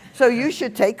before, so you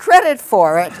should take credit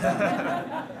for it.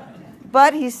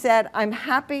 But he said, I'm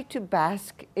happy to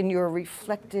bask in your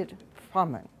reflected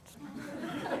comment.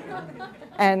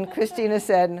 And Christina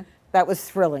said that was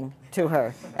thrilling to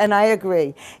her, and I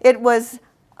agree. It was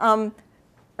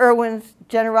Erwin's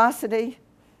generosity,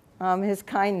 his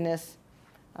kindness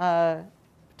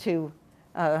to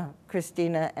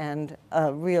Christina, and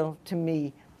a real, to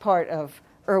me, part of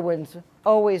Erwin's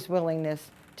always willingness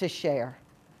to share.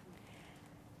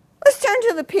 Let's turn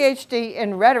to the PhD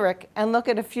in rhetoric and look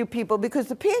at a few people, because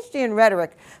the PhD in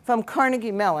rhetoric from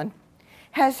Carnegie Mellon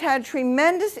has had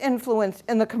tremendous influence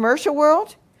in the commercial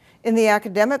world, in the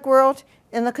academic world,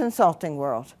 in the consulting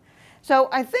world. So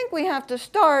I think we have to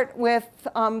start with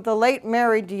the late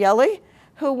Mary Dielli,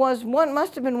 who was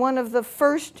must have been one of the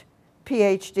first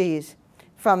PhDs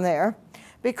from there,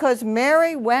 because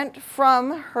Mary went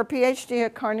from her PhD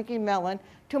at Carnegie Mellon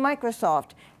to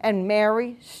Microsoft, and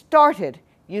Mary started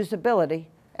usability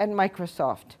at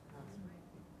Microsoft.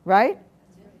 Right?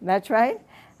 That's right.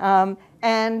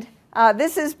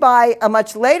 This is by a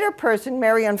much later person.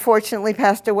 Mary unfortunately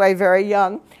passed away very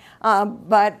young.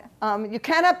 But you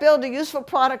cannot build a useful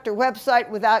product or website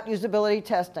without usability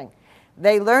testing.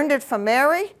 They learned it from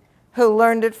Mary, who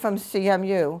learned it from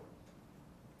CMU.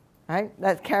 Right?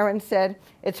 That Karen said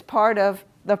it's part of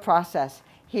the process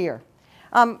here.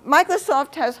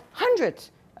 Microsoft has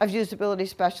hundreds of usability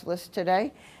specialists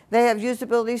today. They have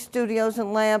usability studios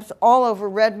and labs all over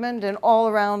Redmond and all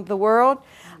around the world.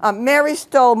 Mary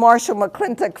stole Marshall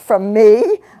McClintock from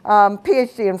me,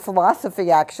 PhD in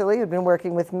philosophy, actually, who'd been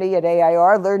working with me at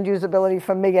AIR, learned usability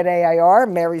from me at AIR.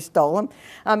 Mary stole him.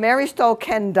 Mary stole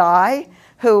Ken Dye,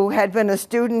 who had been a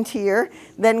student here,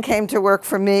 then came to work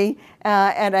for me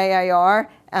at AIR,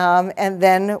 and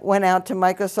then went out to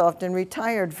Microsoft and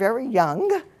retired very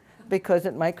young, because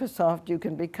at Microsoft you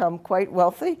can become quite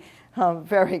wealthy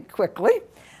very quickly.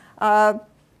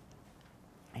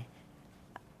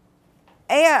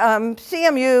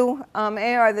 CMU,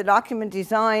 AR, the document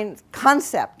design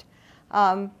concept,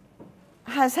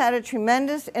 has had a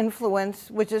tremendous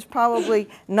influence, which is probably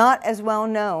not as well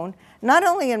known, not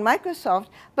only in Microsoft,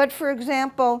 but for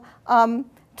example,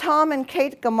 Tom and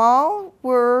Kate Gamal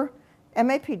were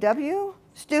MAPW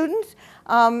students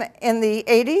in the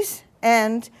 80s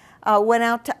and went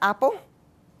out to Apple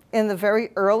in the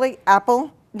very early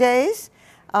Apple days.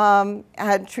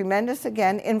 Had tremendous,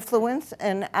 again, influence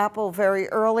in Apple very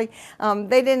early.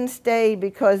 They didn't stay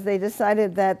because they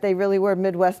decided that they really were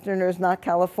Midwesterners, not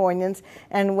Californians,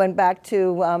 and went back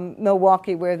to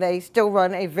Milwaukee, where they still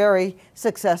run a very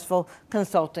successful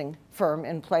consulting firm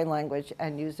in plain language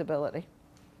and usability.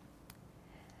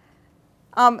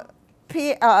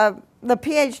 The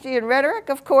PhD in rhetoric,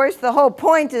 of course, the whole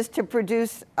point is to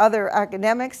produce other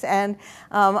academics, and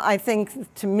I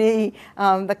think, to me,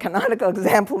 the canonical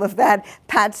example of that,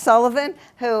 Pat Sullivan,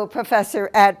 who professor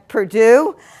at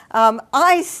Purdue.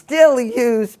 I still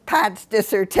use Pat's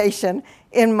dissertation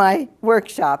in my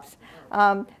workshops.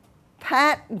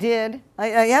 Pat did,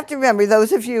 you have to remember,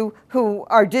 those of you who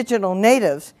are digital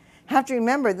natives have to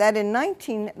remember that in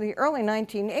the early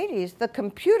 1980s, the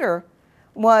computer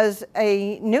was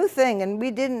a new thing, and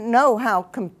we didn't know how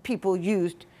people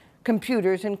used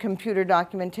computers and computer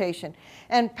documentation.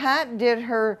 And Pat did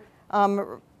her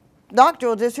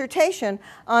doctoral dissertation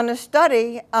on a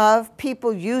study of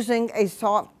people using a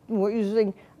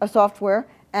software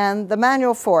and the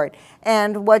manual for it.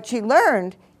 And what she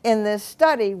learned in this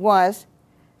study was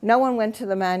no one went to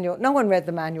the manual, no one read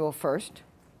the manual first.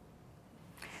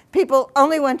 People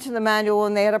only went to the manual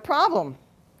when they had a problem.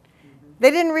 They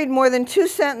didn't read more than 2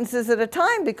 sentences at a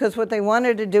time because what they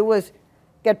wanted to do was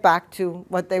get back to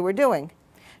what they were doing.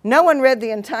 No one read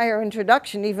the entire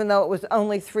introduction, even though it was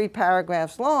only 3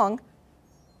 paragraphs long,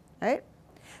 right?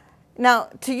 Now,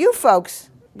 to you folks,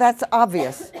 that's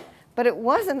obvious, but it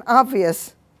wasn't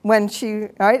obvious when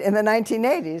right, in the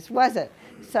 1980s, was it?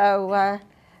 So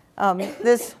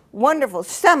this wonderful,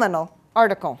 seminal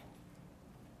article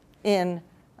in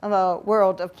the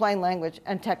world of plain language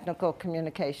and technical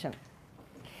communication.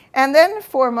 And then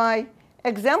for my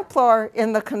exemplar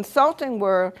in the consulting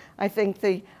world, I think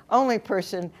the only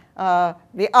person,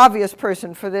 the obvious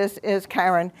person for this is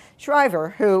Karen Shriver,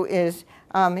 who is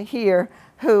here,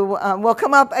 who will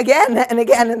come up again and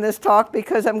again in this talk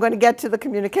because I'm going to get to the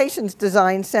Communications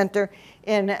Design Center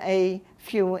in a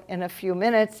few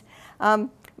minutes.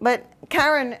 But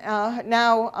Karen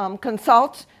now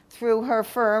consults through her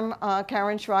firm,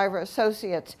 Karen Shriver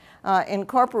Associates,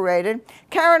 Incorporated.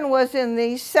 Karen was in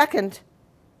the 2nd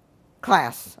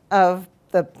class of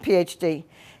the PhD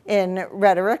in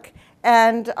rhetoric,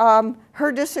 and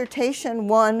her dissertation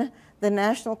won the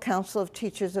National Council of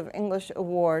Teachers of English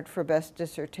Award for Best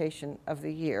Dissertation of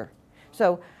the Year.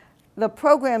 So the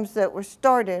programs that were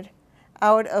started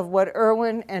out of what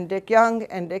Erwin and Dick Young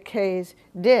and Dick Hayes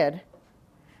did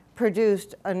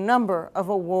produced a number of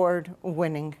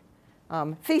award-winning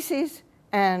theses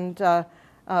and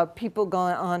people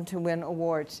going on to win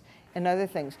awards and other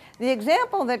things. The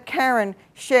example that Karen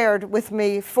shared with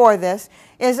me for this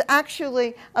is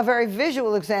actually a very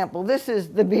visual example. This is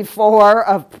the before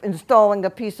of installing a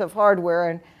piece of hardware,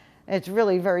 and it's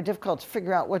really very difficult to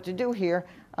figure out what to do here.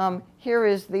 Here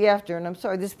is the after, and I'm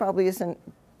sorry, this probably isn't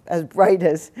as bright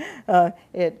as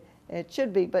it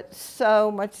should be, but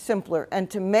so much simpler. And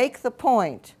to make the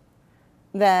point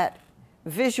that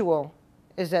visual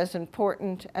is as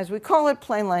important as, we call it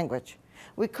plain language.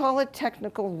 We call it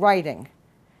technical writing,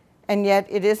 and yet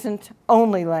it isn't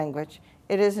only language.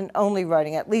 It isn't only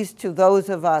writing, at least to those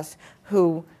of us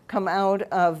who come out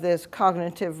of this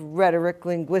cognitive rhetoric,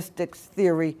 linguistics,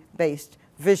 theory-based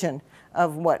vision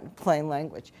of what plain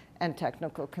language and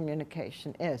technical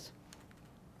communication is.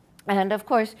 And of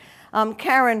course,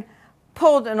 Karen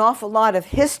pulled an awful lot of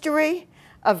history,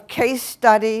 of case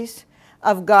studies,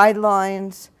 of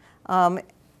guidelines,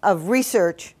 of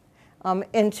research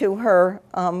into her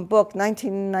book,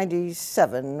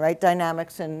 1997, right?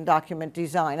 Dynamics in Document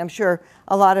Design. I'm sure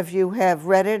a lot of you have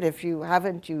read it. If you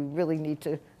haven't, you really need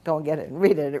to go and get it and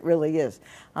read it. It really is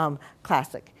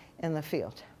classic in the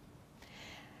field.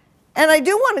 And I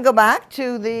do want to go back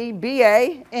to the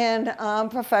BA in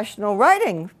professional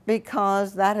writing,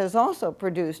 because that has also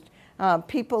produced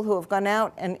people who have gone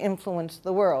out and influenced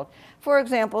the world. For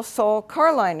example, Saul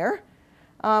Carliner,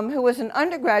 who was an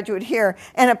undergraduate here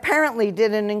and apparently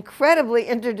did an incredibly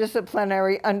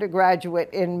interdisciplinary undergraduate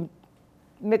in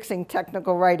mixing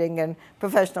technical writing and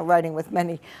professional writing with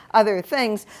many other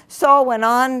things. Saul went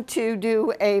on to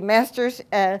do a master's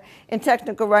in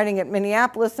technical writing at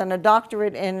Minneapolis and a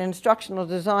doctorate in instructional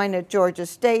design at Georgia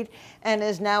State, and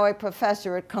is now a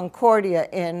professor at Concordia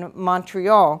in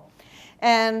Montreal.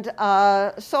 And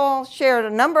Saul shared a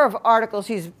number of articles.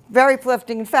 He's very prolific.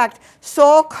 In fact,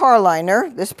 Saul Carliner,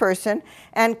 this person,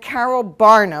 and Carol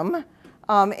Barnum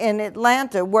in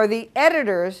Atlanta were the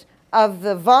editors of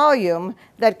the volume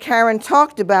that Karen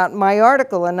talked about. My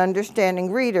article on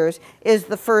Understanding Readers is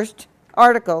the first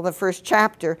article, the first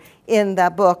chapter in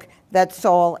that book that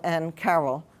Saul and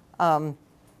Carol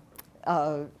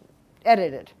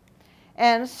edited.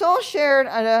 And Saul shared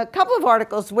a couple of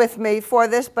articles with me for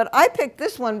this, but I picked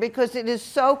this one because it is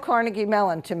so Carnegie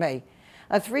Mellon to me.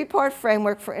 A three-part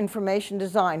framework for information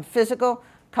design: physical,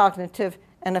 cognitive,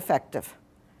 and affective.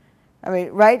 I mean,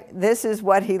 right? This is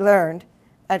what he learned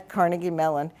at Carnegie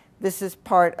Mellon. This is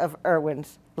part of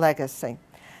Erwin's legacy.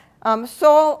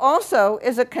 Saul also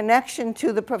is a connection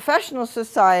to the professional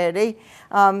society.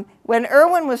 When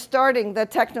Erwin was starting the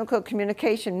technical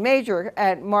communication major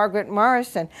at Margaret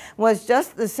Morrison was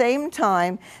just the same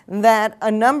time that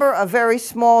a number of very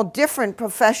small different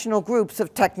professional groups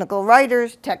of technical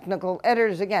writers, technical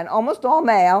editors, again, almost all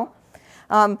male,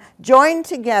 joined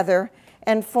together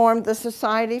and formed the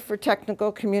Society for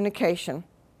Technical Communication,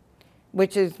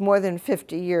 which is more than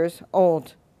 50 years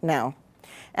old now.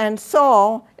 And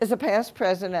Saul is a past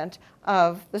president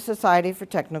of the Society for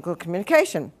Technical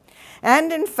Communication.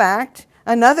 And in fact,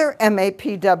 another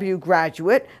MAPW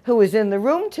graduate who is in the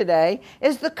room today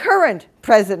is the current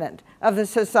president of the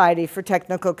Society for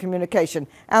Technical Communication.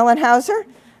 Alan Hauser,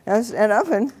 stand up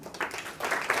and...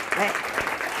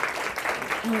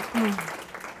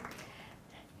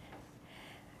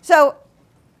 So,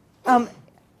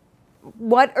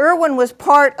 what Erwin was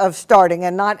part of starting,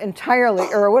 and not entirely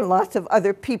Erwin, lots of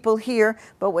other people here,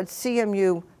 but what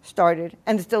CMU started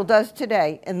and still does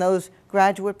today in those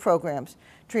graduate programs,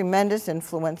 tremendous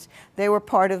influence. They were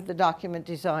part of the document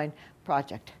design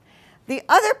project. The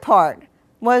other part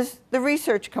was the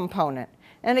research component.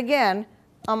 And again,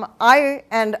 I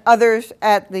and others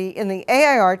in the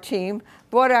AIR team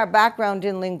brought our background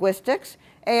in linguistics.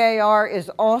 AIR is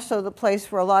also the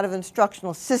place where a lot of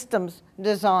instructional systems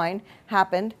design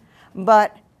happened,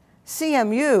 but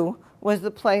CMU was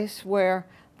the place where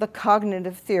the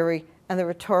cognitive theory and the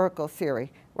rhetorical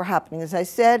theory were happening. As I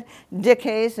said, Dick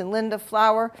Hayes and Linda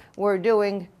Flower were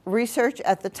doing research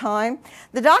at the time.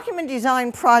 The Document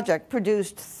Design Project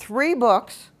produced 3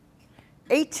 books,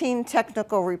 18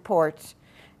 technical reports,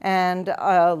 and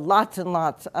lots and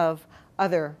lots of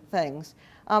other things.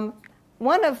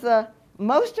 One of the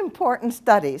most important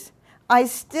studies, I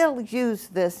still use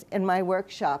this in my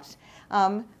workshops.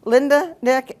 Linda,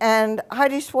 Nick, and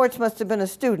Heidi Schwartz must have been a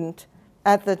student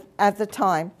at the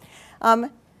time.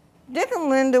 Dick and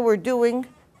Linda were doing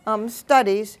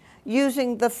studies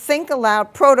using the Think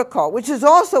Aloud protocol, which is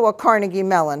also a Carnegie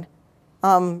Mellon,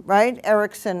 right?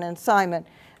 Erickson and Simon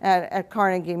at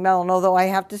Carnegie Mellon, although I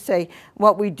have to say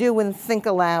what we do in Think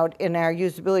Aloud in our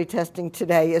usability testing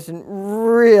today isn't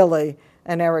really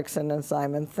an Erickson and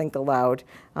Simon Think Aloud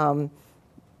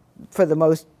for the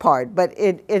most part, but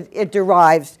it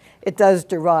does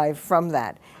derive from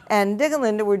that. And Dick and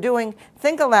Linda were doing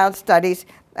Think Aloud studies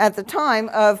at the time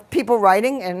of people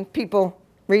writing and people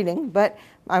reading, but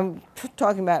I'm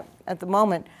talking about at the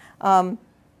moment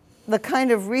the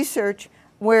kind of research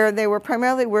where they were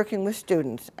primarily working with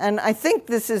students. And I think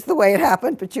this is the way it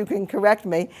happened, but you can correct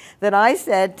me, that I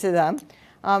said to them,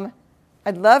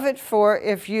 I'd love it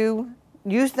if you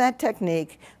used that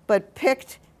technique, but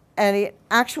picked an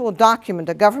actual document,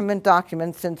 a government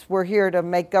document, since we're here to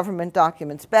make government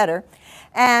documents better,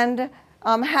 and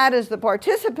had as the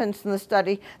participants in the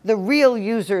study the real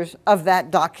users of that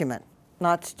document,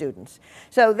 not students.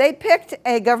 So they picked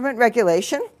a government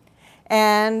regulation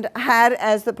and had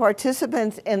as the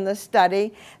participants in the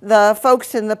study the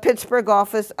folks in the Pittsburgh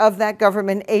office of that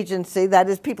government agency, that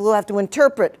is, people who have to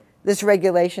interpret this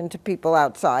regulation to people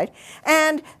outside,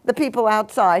 and the people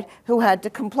outside who had to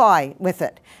comply with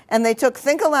it. And they took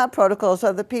Think Aloud protocols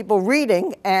of the people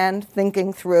reading and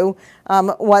thinking through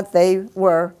what they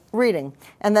were reading.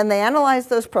 And then they analyzed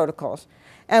those protocols.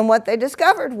 And what they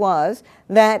discovered was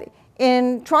that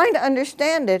in trying to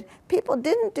understand it, people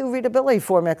didn't do readability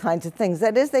formula kinds of things.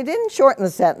 That is, they didn't shorten the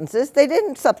sentences. They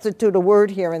didn't substitute a word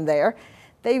here and there.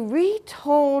 They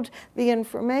retold the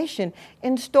information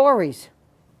in stories.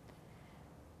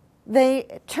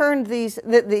 They turned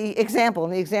the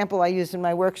example I use in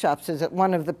my workshops is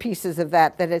one of the pieces of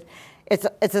that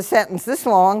it's a sentence this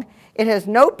long. It has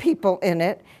no people in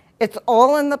it. It's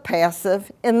all in the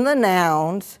passive, in the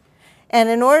nouns. And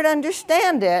in order to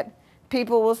understand it,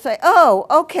 people will say, oh,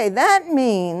 okay, that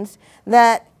means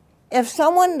that if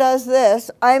someone does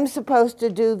this, I'm supposed to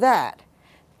do that.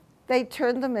 They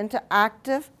turned them into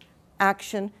active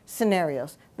action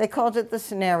scenarios. They called it the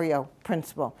scenario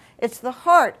principle. It's the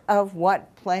heart of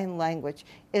what plain language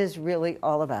is really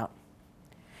all about.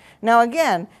 Now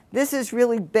again, this is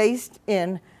really based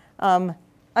in,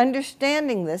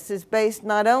 understanding this is based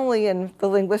not only in the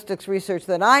linguistics research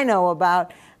that I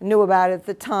knew about at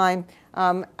the time.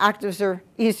 Actives are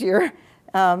easier,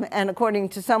 and according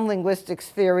to some linguistics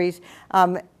theories,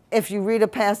 if you read a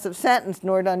passive sentence in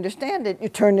order to understand it, you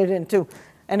turn it into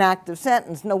an active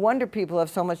sentence. No wonder people have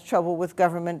so much trouble with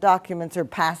government documents or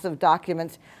passive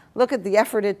documents. Look at the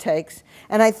effort it takes.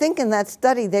 And I think in that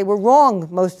study they were wrong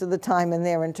most of the time in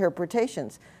their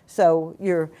interpretations. So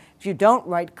if you don't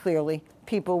write clearly,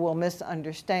 people will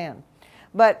misunderstand.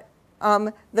 But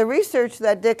the research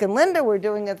that Dick and Linda were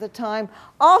doing at the time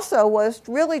also was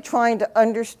really trying to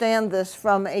understand this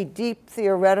from a deep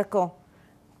theoretical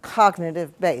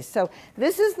cognitive base. So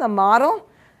this is the model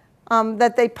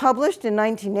that they published in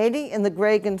 1980 in the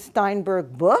Gregg and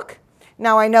Steinberg book.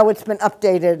 Now I know it's been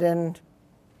updated and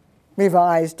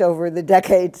revised over the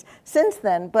decades since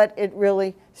then, but it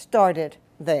really started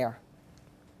there.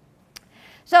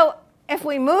 So if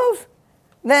we move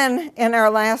then in our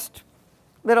last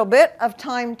little bit of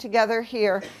time together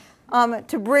here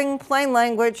to bring plain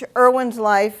language, Erwin's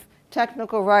life,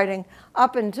 technical writing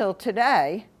up until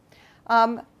today,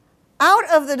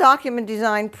 out of the document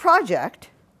design project,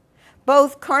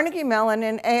 both Carnegie Mellon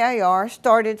and AIR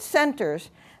started centers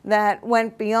that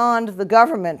went beyond the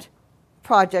government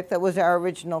project that was our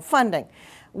original funding.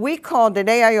 We called it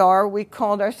AIR, we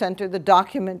called our center the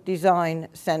Document Design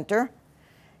Center.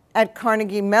 At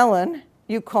Carnegie Mellon,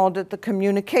 you called it the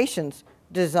Communications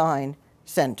Design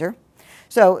Center.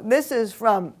 So this is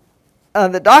from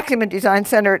the Document Design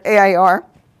Center at AIR.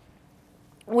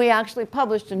 We actually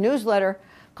published a newsletter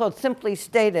called Simply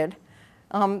Stated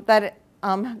that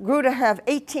grew to have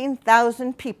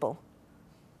 18,000 people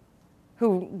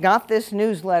who got this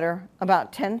newsletter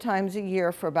about 10 times a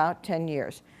year for about 10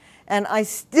 years. And I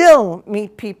still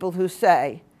meet people who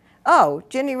say, oh,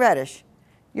 Ginny Redish,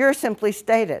 you're Simply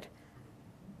Stated.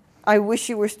 I wish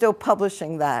you were still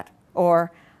publishing that.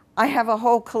 Or I have a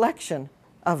whole collection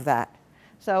of that.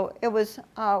 So it was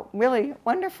really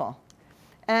wonderful.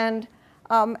 And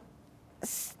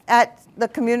at the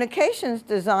Communications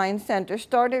Design Center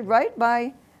started right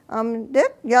by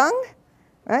Dick Young,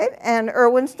 right, and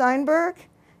Erwin Steinberg,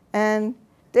 and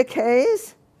Dick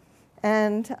Hayes,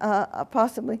 and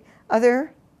possibly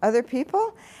other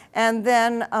people. And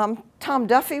then Tom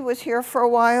Duffy was here for a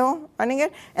while running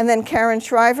it, and then Karen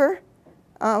Shriver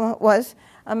was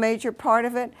a major part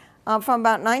of it from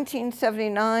about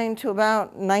 1979 to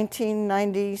about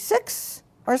 1996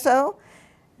 or so,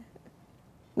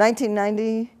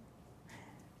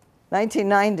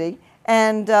 1990,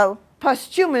 and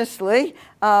posthumously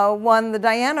won the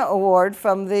Diana Award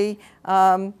from the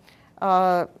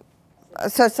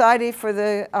Society for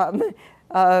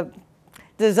the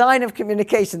Design of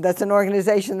Communication. That's an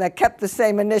organization that kept the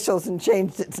same initials and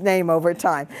changed its name over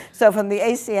time. So from the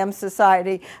ACM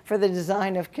Society for the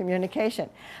Design of Communication.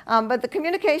 But the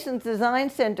Communications Design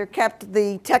Center kept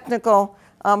the technical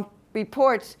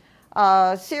reports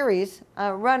series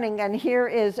running, and here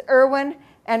is Erwin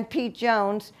and Pete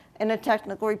Jones in a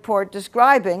technical report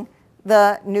describing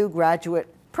the new graduate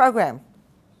program.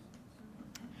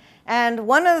 And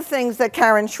one of the things that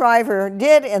Karen Shriver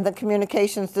did in the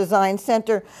Communications Design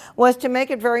Center was to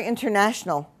make it very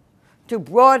international, to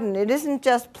broaden. It isn't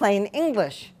just plain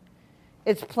English,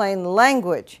 it's plain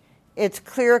language, it's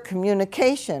clear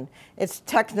communication, it's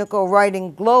technical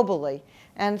writing globally.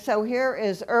 And so here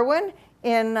is Erwin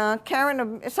in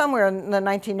Karen, somewhere in the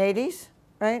 1980s,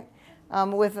 right,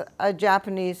 with a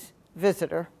Japanese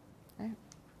visitor. Right?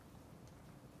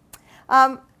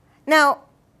 Now,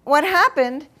 what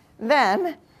happened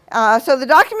then, so the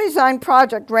document design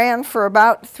project ran for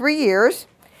about 3 years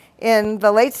in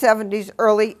the late 70s,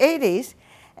 early 80s,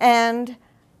 and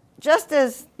just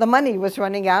as the money was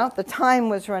running out, the time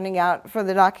was running out for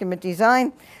the document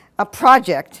design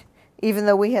project, even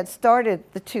though we had started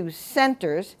the two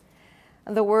centers,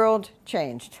 the world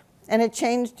changed. And it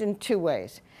changed in two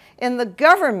ways. In the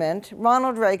government,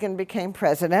 Ronald Reagan became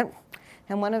president,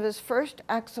 and one of his first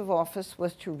acts of office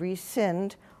was to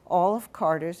rescind all of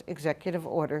Carter's executive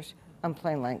orders on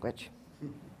plain language,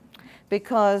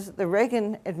 because the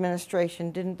Reagan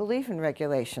administration didn't believe in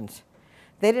regulations.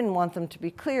 They didn't want them to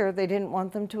be clear. They didn't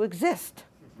want them to exist.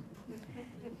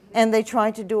 And they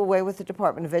tried to do away with the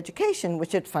Department of Education,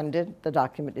 which had funded the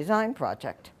document design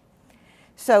project.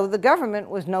 So the government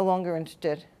was no longer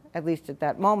interested, at least at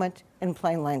that moment, in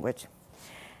plain language.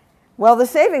 Well, the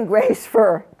saving grace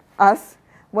for us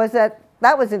was that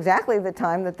that was exactly the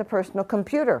time that the personal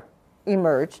computer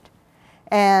emerged.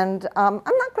 And I'm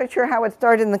not quite sure how it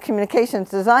started in the Communications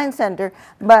Design Center,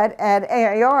 but at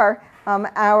AIR,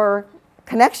 our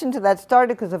connection to that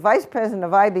started because the vice president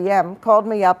of IBM called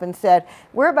me up and said,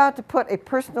 we're about to put a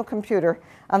personal computer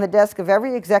on the desk of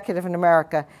every executive in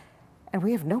America, and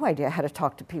we have no idea how to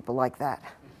talk to people like that.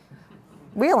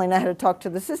 We only know how to talk to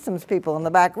the systems people in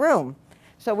the back room.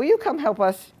 So will you come help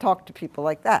us talk to people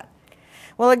like that?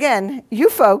 Well, again, you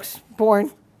folks,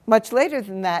 born much later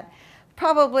than that,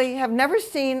 probably have never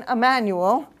seen a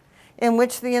manual in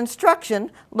which the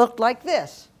instruction looked like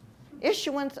this.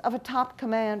 Issuance of a top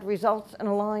command results in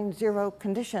a line 0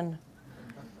 condition.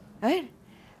 Right?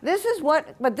 This is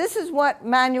what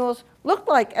manuals looked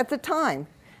like at the time.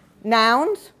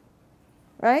 Nouns,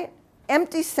 right?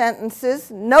 Empty sentences,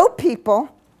 no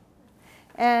people.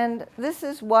 And this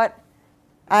is what,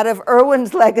 out of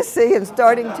Erwin's legacy in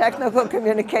starting technical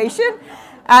communication,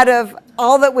 out of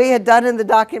all that we had done in the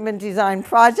document design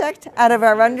project, out of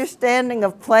our understanding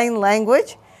of plain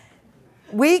language,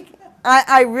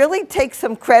 I really take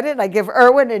some credit. I give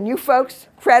Erwin and you folks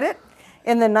credit.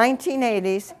 In the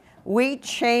 1980s, we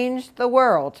changed the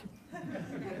world.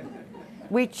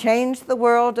 We changed the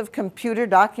world of computer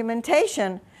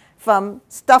documentation from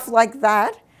stuff like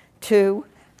that to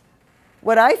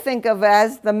what I think of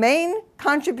as the main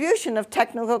contribution of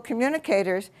technical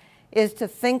communicators is to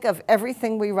think of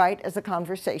everything we write as a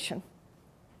conversation.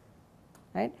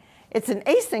 Right? It's an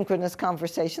asynchronous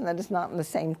conversation that is not in the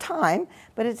same time,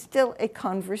 but it's still a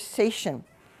conversation.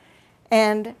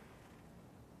 And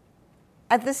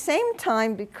at the same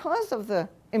time, because of the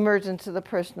emergence of the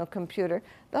personal computer,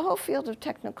 the whole field of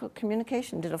technical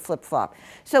communication did a flip-flop.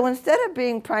 So instead of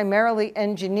being primarily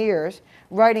engineers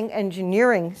writing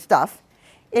engineering stuff,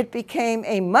 it became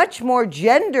a much more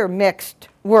gender-mixed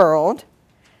world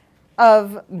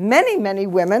of many, many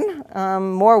women,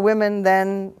 more women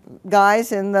than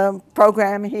guys in the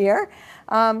program here,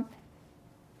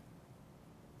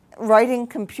 writing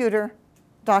computer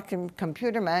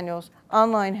manuals,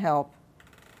 online help,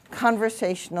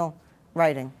 conversational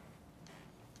writing.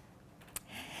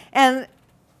 And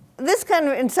this kind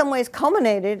of, in some ways,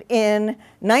 culminated in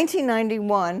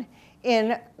 1991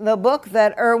 in the book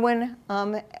that Erwin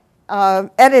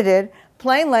edited,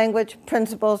 Plain Language,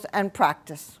 Principles and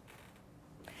Practice.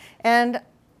 And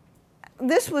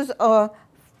this was a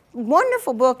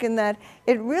wonderful book in that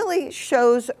it really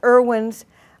shows Erwin's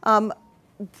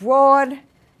broad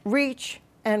reach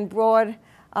and broad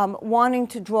wanting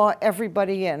to draw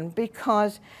everybody in,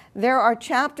 because there are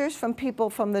chapters from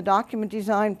people from the Document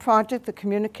Design Project, the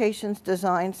Communications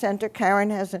Design Center.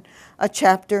 Karen has a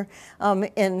chapter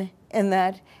in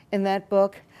that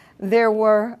book. There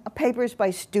were papers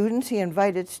by students. He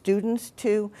invited students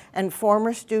to, and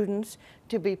former students,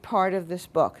 to be part of this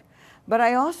book. But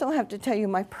I also have to tell you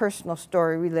my personal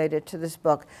story related to this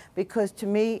book, because to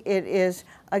me it is,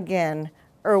 again,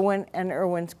 Erwin and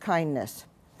Erwin's kindness.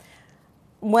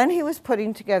 When he was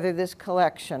putting together this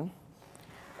collection,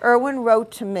 Erwin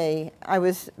wrote to me. I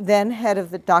was then head of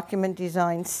the Document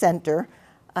Design Center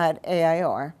at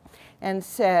AIR, and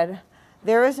said,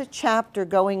 there is a chapter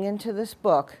going into this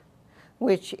book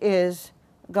which is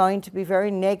going to be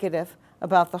very negative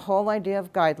about the whole idea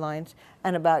of guidelines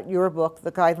and about your book,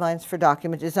 The Guidelines for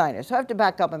Document Designers. So I have to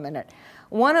back up a minute.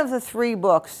 One of the 3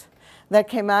 books that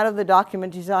came out of the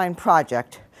Document Design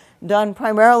Project, done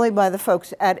primarily by the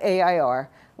folks at AIR,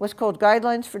 was called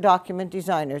Guidelines for Document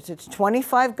Designers. It's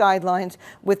 25 guidelines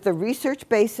with the research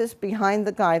basis behind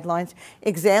the guidelines,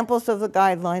 examples of the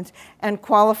guidelines, and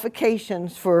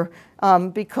qualifications for,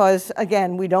 because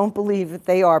again, we don't believe that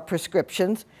they are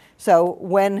prescriptions, so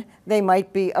when they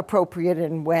might be appropriate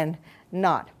and when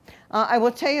not. I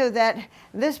will tell you that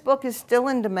this book is still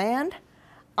in demand.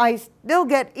 I still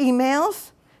get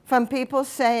emails from people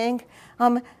saying,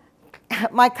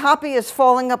 my copy is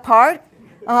falling apart.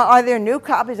 Are there new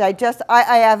copies? I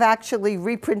have actually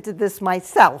reprinted this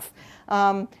myself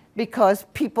because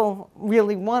people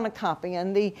really want a copy.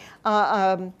 And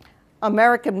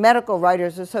American Medical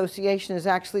Writers Association is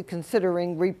actually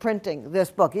considering reprinting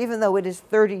this book, even though it is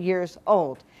 30 years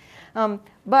old.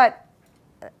 But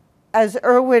as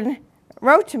Erwin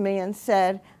wrote to me and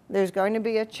said, there's going to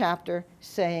be a chapter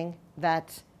saying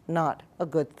that's not a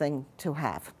good thing to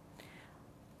have.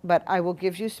 But I will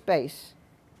give you space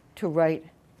to write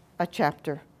a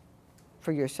chapter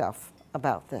for yourself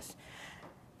about this.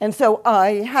 And so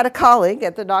I had a colleague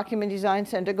at the Document Design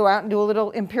Center go out and do a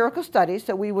little empirical study,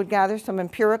 so we would gather some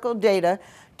empirical data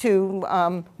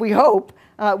to, we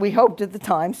hoped at the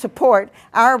time, support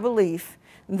our belief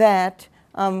that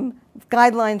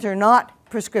guidelines are not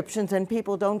prescriptions and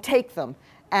people don't take them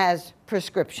as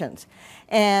prescriptions.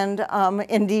 And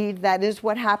indeed, that is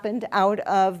what happened. Out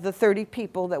of the 30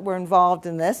 people that were involved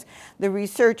in this, the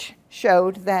research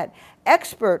showed that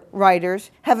expert writers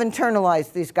have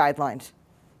internalized these guidelines.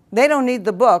 They don't need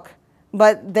the book,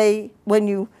 but they,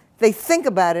 when they think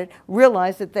about it,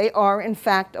 realize that they are, in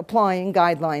fact, applying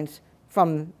guidelines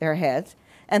from their heads.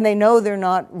 And they know they're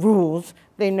not rules.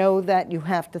 They know that you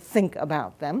have to think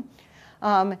about them.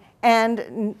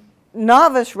 And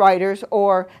novice writers,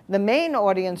 or the main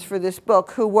audience for this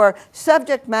book, who were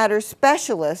subject matter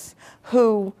specialists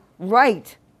who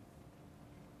write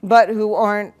but who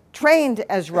aren't trained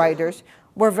as writers,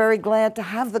 were very glad to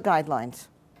have the guidelines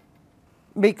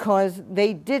because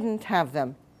they didn't have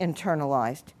them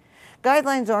internalized.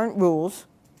 Guidelines aren't rules.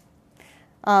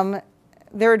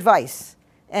 They're advice,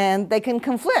 and they can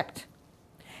conflict.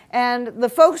 And the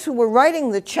folks who were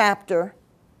writing the chapter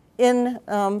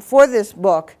for this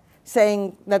book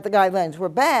saying that the guidelines were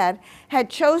bad had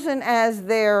chosen as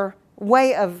their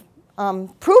way of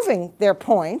proving their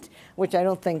point, which I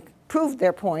don't think proved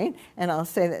their point, and I'll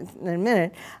say that in a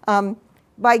minute,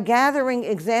 by gathering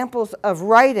examples of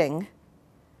writing,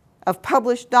 of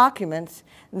published documents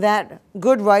that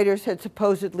good writers had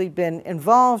supposedly been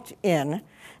involved in,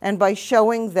 and by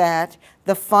showing that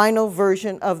the final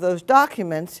version of those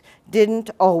documents didn't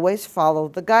always follow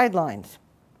the guidelines.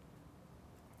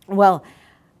 Well,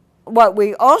 what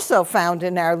we also found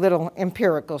in our little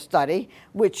empirical study,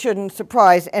 which shouldn't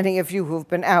surprise any of you who've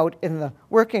been out in the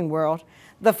working world,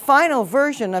 the final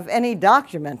version of any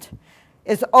document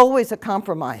is always a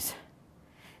compromise,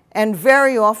 and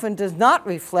very often does not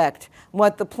reflect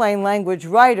what the plain language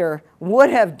writer would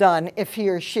have done if he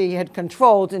or she had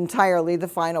controlled entirely the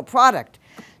final product.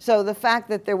 So the fact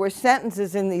that there were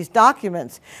sentences in these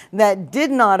documents that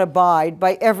did not abide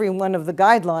by every one of the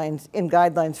guidelines in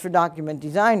Guidelines for Document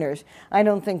Designers, I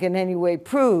don't think in any way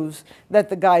proves that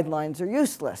the guidelines are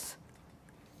useless.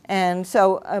 And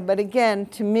so, but again,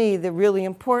 to me, the really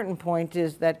important point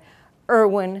is that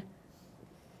Erwin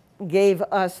gave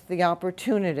us the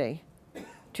opportunity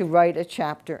to write a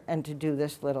chapter and to do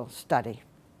this little study.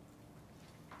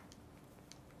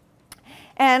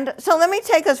 And so let me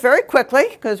take us very quickly,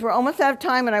 because we're almost out of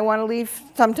time and I want to leave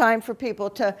some time for people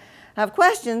to have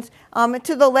questions,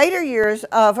 to the later years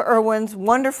of Erwin's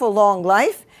wonderful long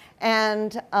life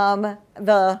and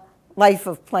the life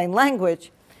of plain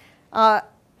language.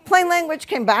 Plain language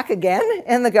came back again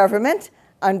in the government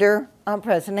under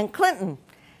President Clinton.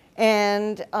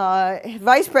 And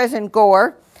Vice President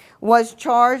Gore was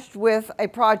charged with a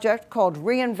project called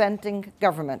Reinventing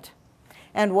Government.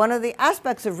 And one of the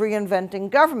aspects of reinventing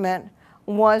government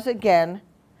was, again,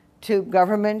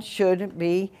 government should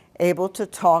be able to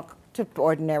talk to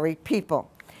ordinary people.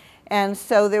 And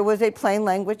so there was a plain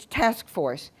language task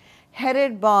force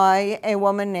headed by a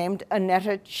woman named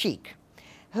Annetta Cheek,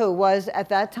 who was at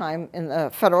that time in the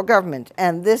federal government.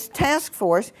 And this task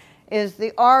force is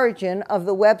the origin of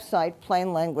the website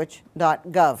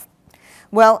plainlanguage.gov.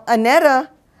 Well, Annetta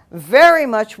very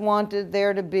much wanted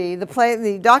there to be,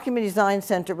 the Document Design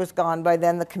Center was gone by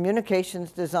then, the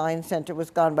Communications Design Center was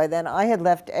gone by then. I had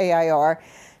left AIR.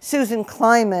 Susan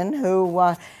Kleiman,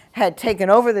 who had taken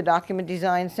over the Document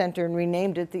Design Center and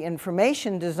renamed it the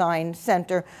Information Design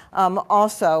Center,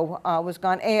 also was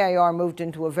gone. AIR moved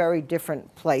into a very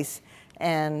different place,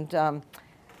 and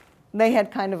they had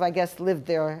kind of, I guess, lived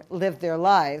their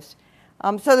lives.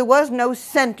 So there was no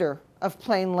center of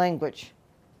plain language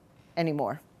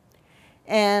anymore.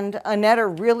 And Annetta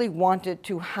really wanted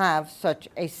to have such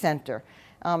a center.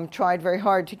 Tried very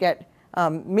hard to get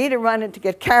me to run it, to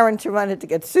get Karen to run it, to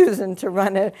get Susan to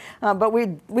run it, but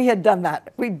we had done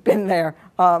that. We'd been there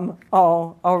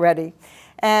already.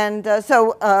 And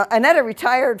so Annetta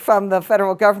retired from the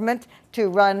federal government to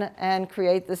run and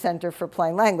create the Center for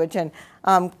Plain Language. And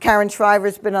Karen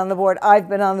Shriver's been on the board, I've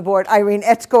been on the board, Irene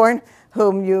Etzkorn,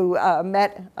 whom you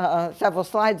met several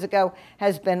slides ago,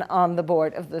 has been on the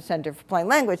board of the Center for Plain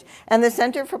Language. And the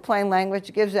Center for Plain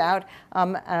Language gives out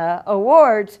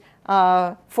awards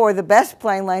for the best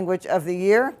plain language of the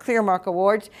year, Clear Mark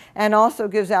Awards, and also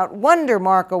gives out Wonder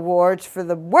Mark Awards for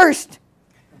the worst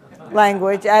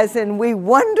language, as in we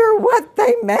wonder what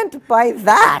they meant by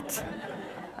that.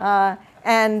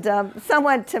 And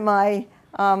somewhat to my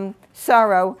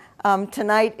sorrow,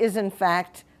 tonight is in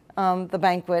fact the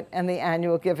banquet and the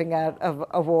annual giving out of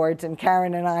awards, and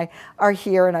Karen and I are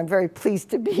here, and I'm very pleased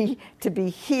to be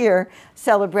here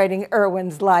celebrating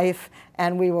Erwin's life,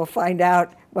 and we will find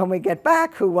out when we get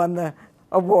back who won the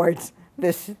awards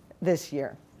this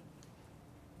year.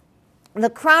 The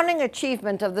crowning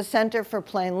achievement of the Center for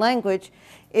Plain Language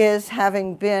is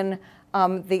having been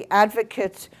the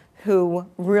advocates who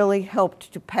really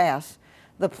helped to pass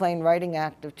the Plain Writing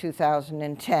Act of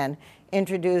 2010,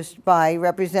 introduced by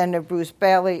Representative Bruce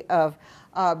Braley of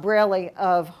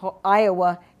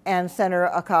Iowa and Senator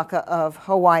Akaka of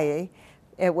Hawaii.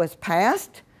 It was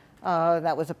passed.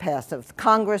 That was a pass of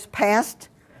Congress passed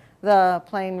the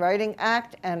Plain Writing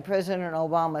Act, and President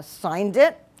Obama signed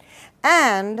it.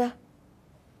 And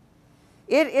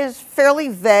it is fairly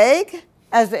vague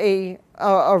as a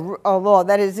law.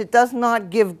 That is, it does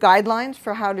not give guidelines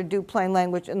for how to do plain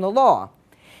language in the law.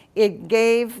 It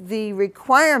gave the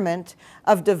requirement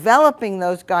of developing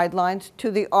those guidelines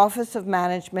to the Office of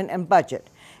Management and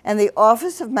Budget. And the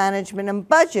Office of Management and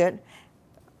Budget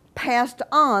passed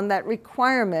on that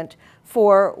requirement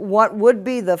for what would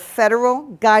be the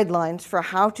federal guidelines for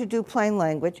how to do plain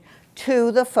language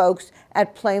to the folks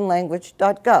at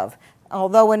plainlanguage.gov.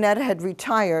 Although Annette had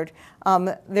retired,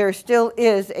 there still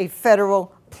is a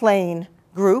federal plain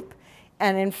group.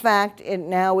 And in fact, it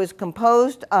now is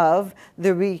composed of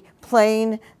the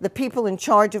people in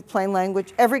charge of plain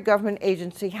language. Every government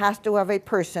agency has to have a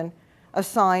person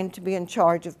assigned to be in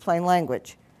charge of plain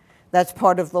language. That's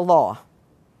part of the law.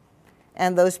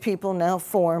 And those people now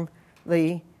form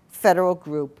the federal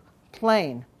group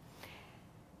Plain.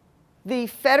 The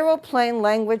federal plain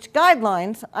language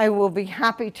guidelines, I will be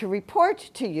happy to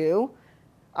report to you,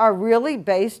 are really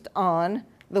based on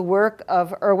the work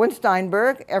of Erwin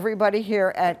Steinberg, everybody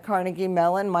here at Carnegie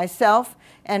Mellon, myself,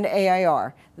 and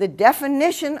AIR. The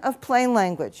definition of plain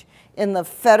language in the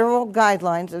federal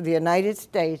guidelines of the United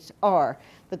States are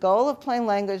the goal of plain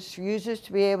language is for users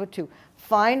to be able to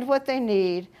find what they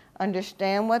need,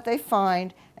 understand what they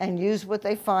find, and use what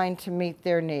they find to meet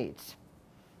their needs.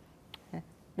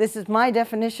 This is my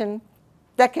definition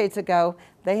decades ago.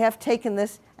 They have taken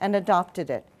this and adopted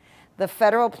it. The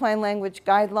federal plain language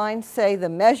guidelines say the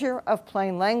measure of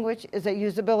plain language is a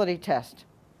usability test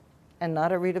and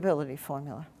not a readability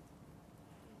formula.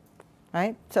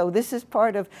 Right? So this is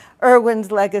part of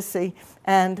Erwin's legacy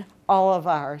and all of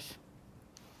ours.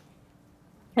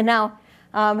 And now,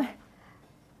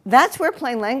 that's where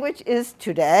plain language is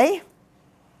today.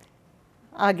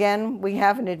 Again, we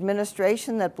have an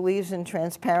administration that believes in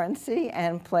transparency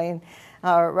and plain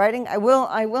writing. I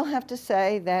will have to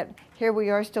say that here we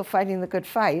are still fighting the good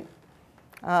fight.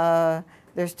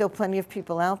 There's still plenty of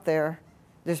people out there.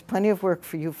 There's plenty of work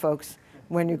for you folks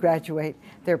when you graduate.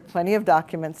 There are plenty of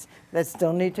documents that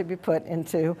still need to be put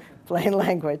into plain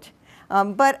language.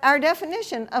 But our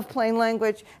definition of plain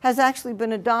language has actually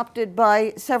been adopted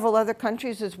by several other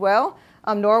countries as well.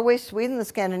 Norway, Sweden, the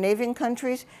Scandinavian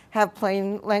countries have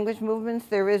plain language movements.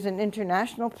 There is an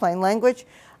international plain language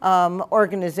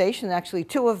organization, actually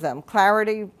two of them.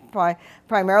 Clarity,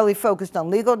 primarily focused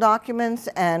on legal documents,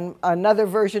 and another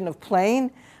version of Plain,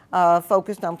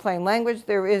 focused on plain language.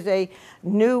 There is the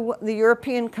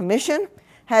European Commission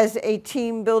has a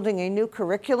team building a new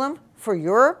curriculum for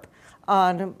Europe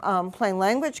on plain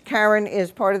language. Karen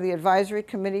is part of the advisory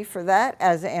committee for that,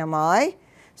 as am I.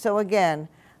 So again,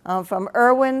 from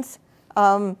Erwin's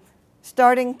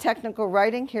starting technical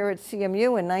writing here at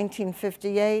CMU in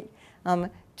 1958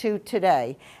 to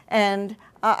today. And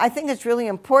I think it's really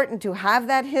important to have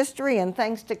that history, and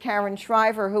thanks to Karen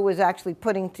Shriver, who was actually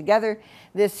putting together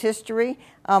this history,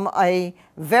 a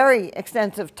very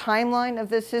extensive timeline of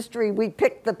this history. We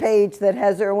picked the page that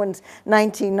has Erwin's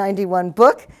 1991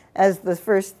 book as the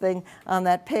first thing on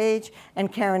that page,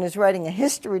 and Karen is writing a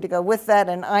history to go with that,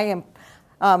 and I am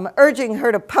urging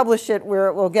her to publish it where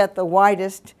it will get the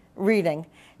widest reading,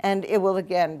 and it will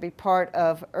again be part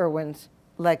of Erwin's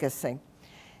legacy.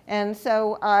 And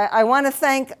so I want to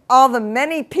thank all the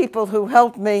many people who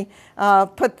helped me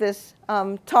put this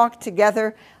talk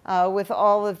together with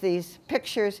all of these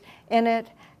pictures in it,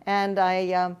 and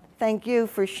I thank you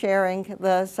for sharing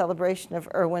the celebration of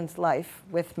Erwin's life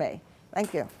with me.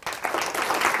 Thank you.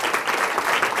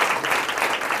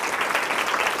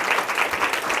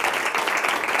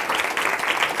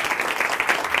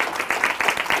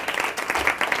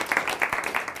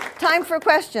 time for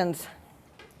questions.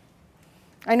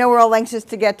 I know we're all anxious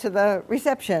to get to the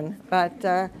reception,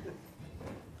 but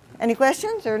any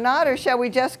questions or not? Or shall we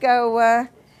just go,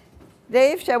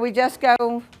 Dave, shall we just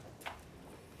go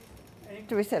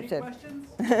to reception?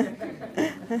 Any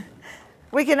questions?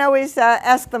 We can always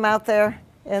ask them out there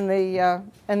in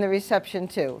the reception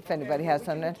too, if anybody has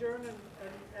something. Adjourn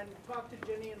and talk to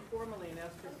Ginny informally and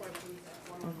ask her questions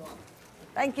one-on-one.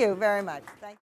 Thank you very much. Thank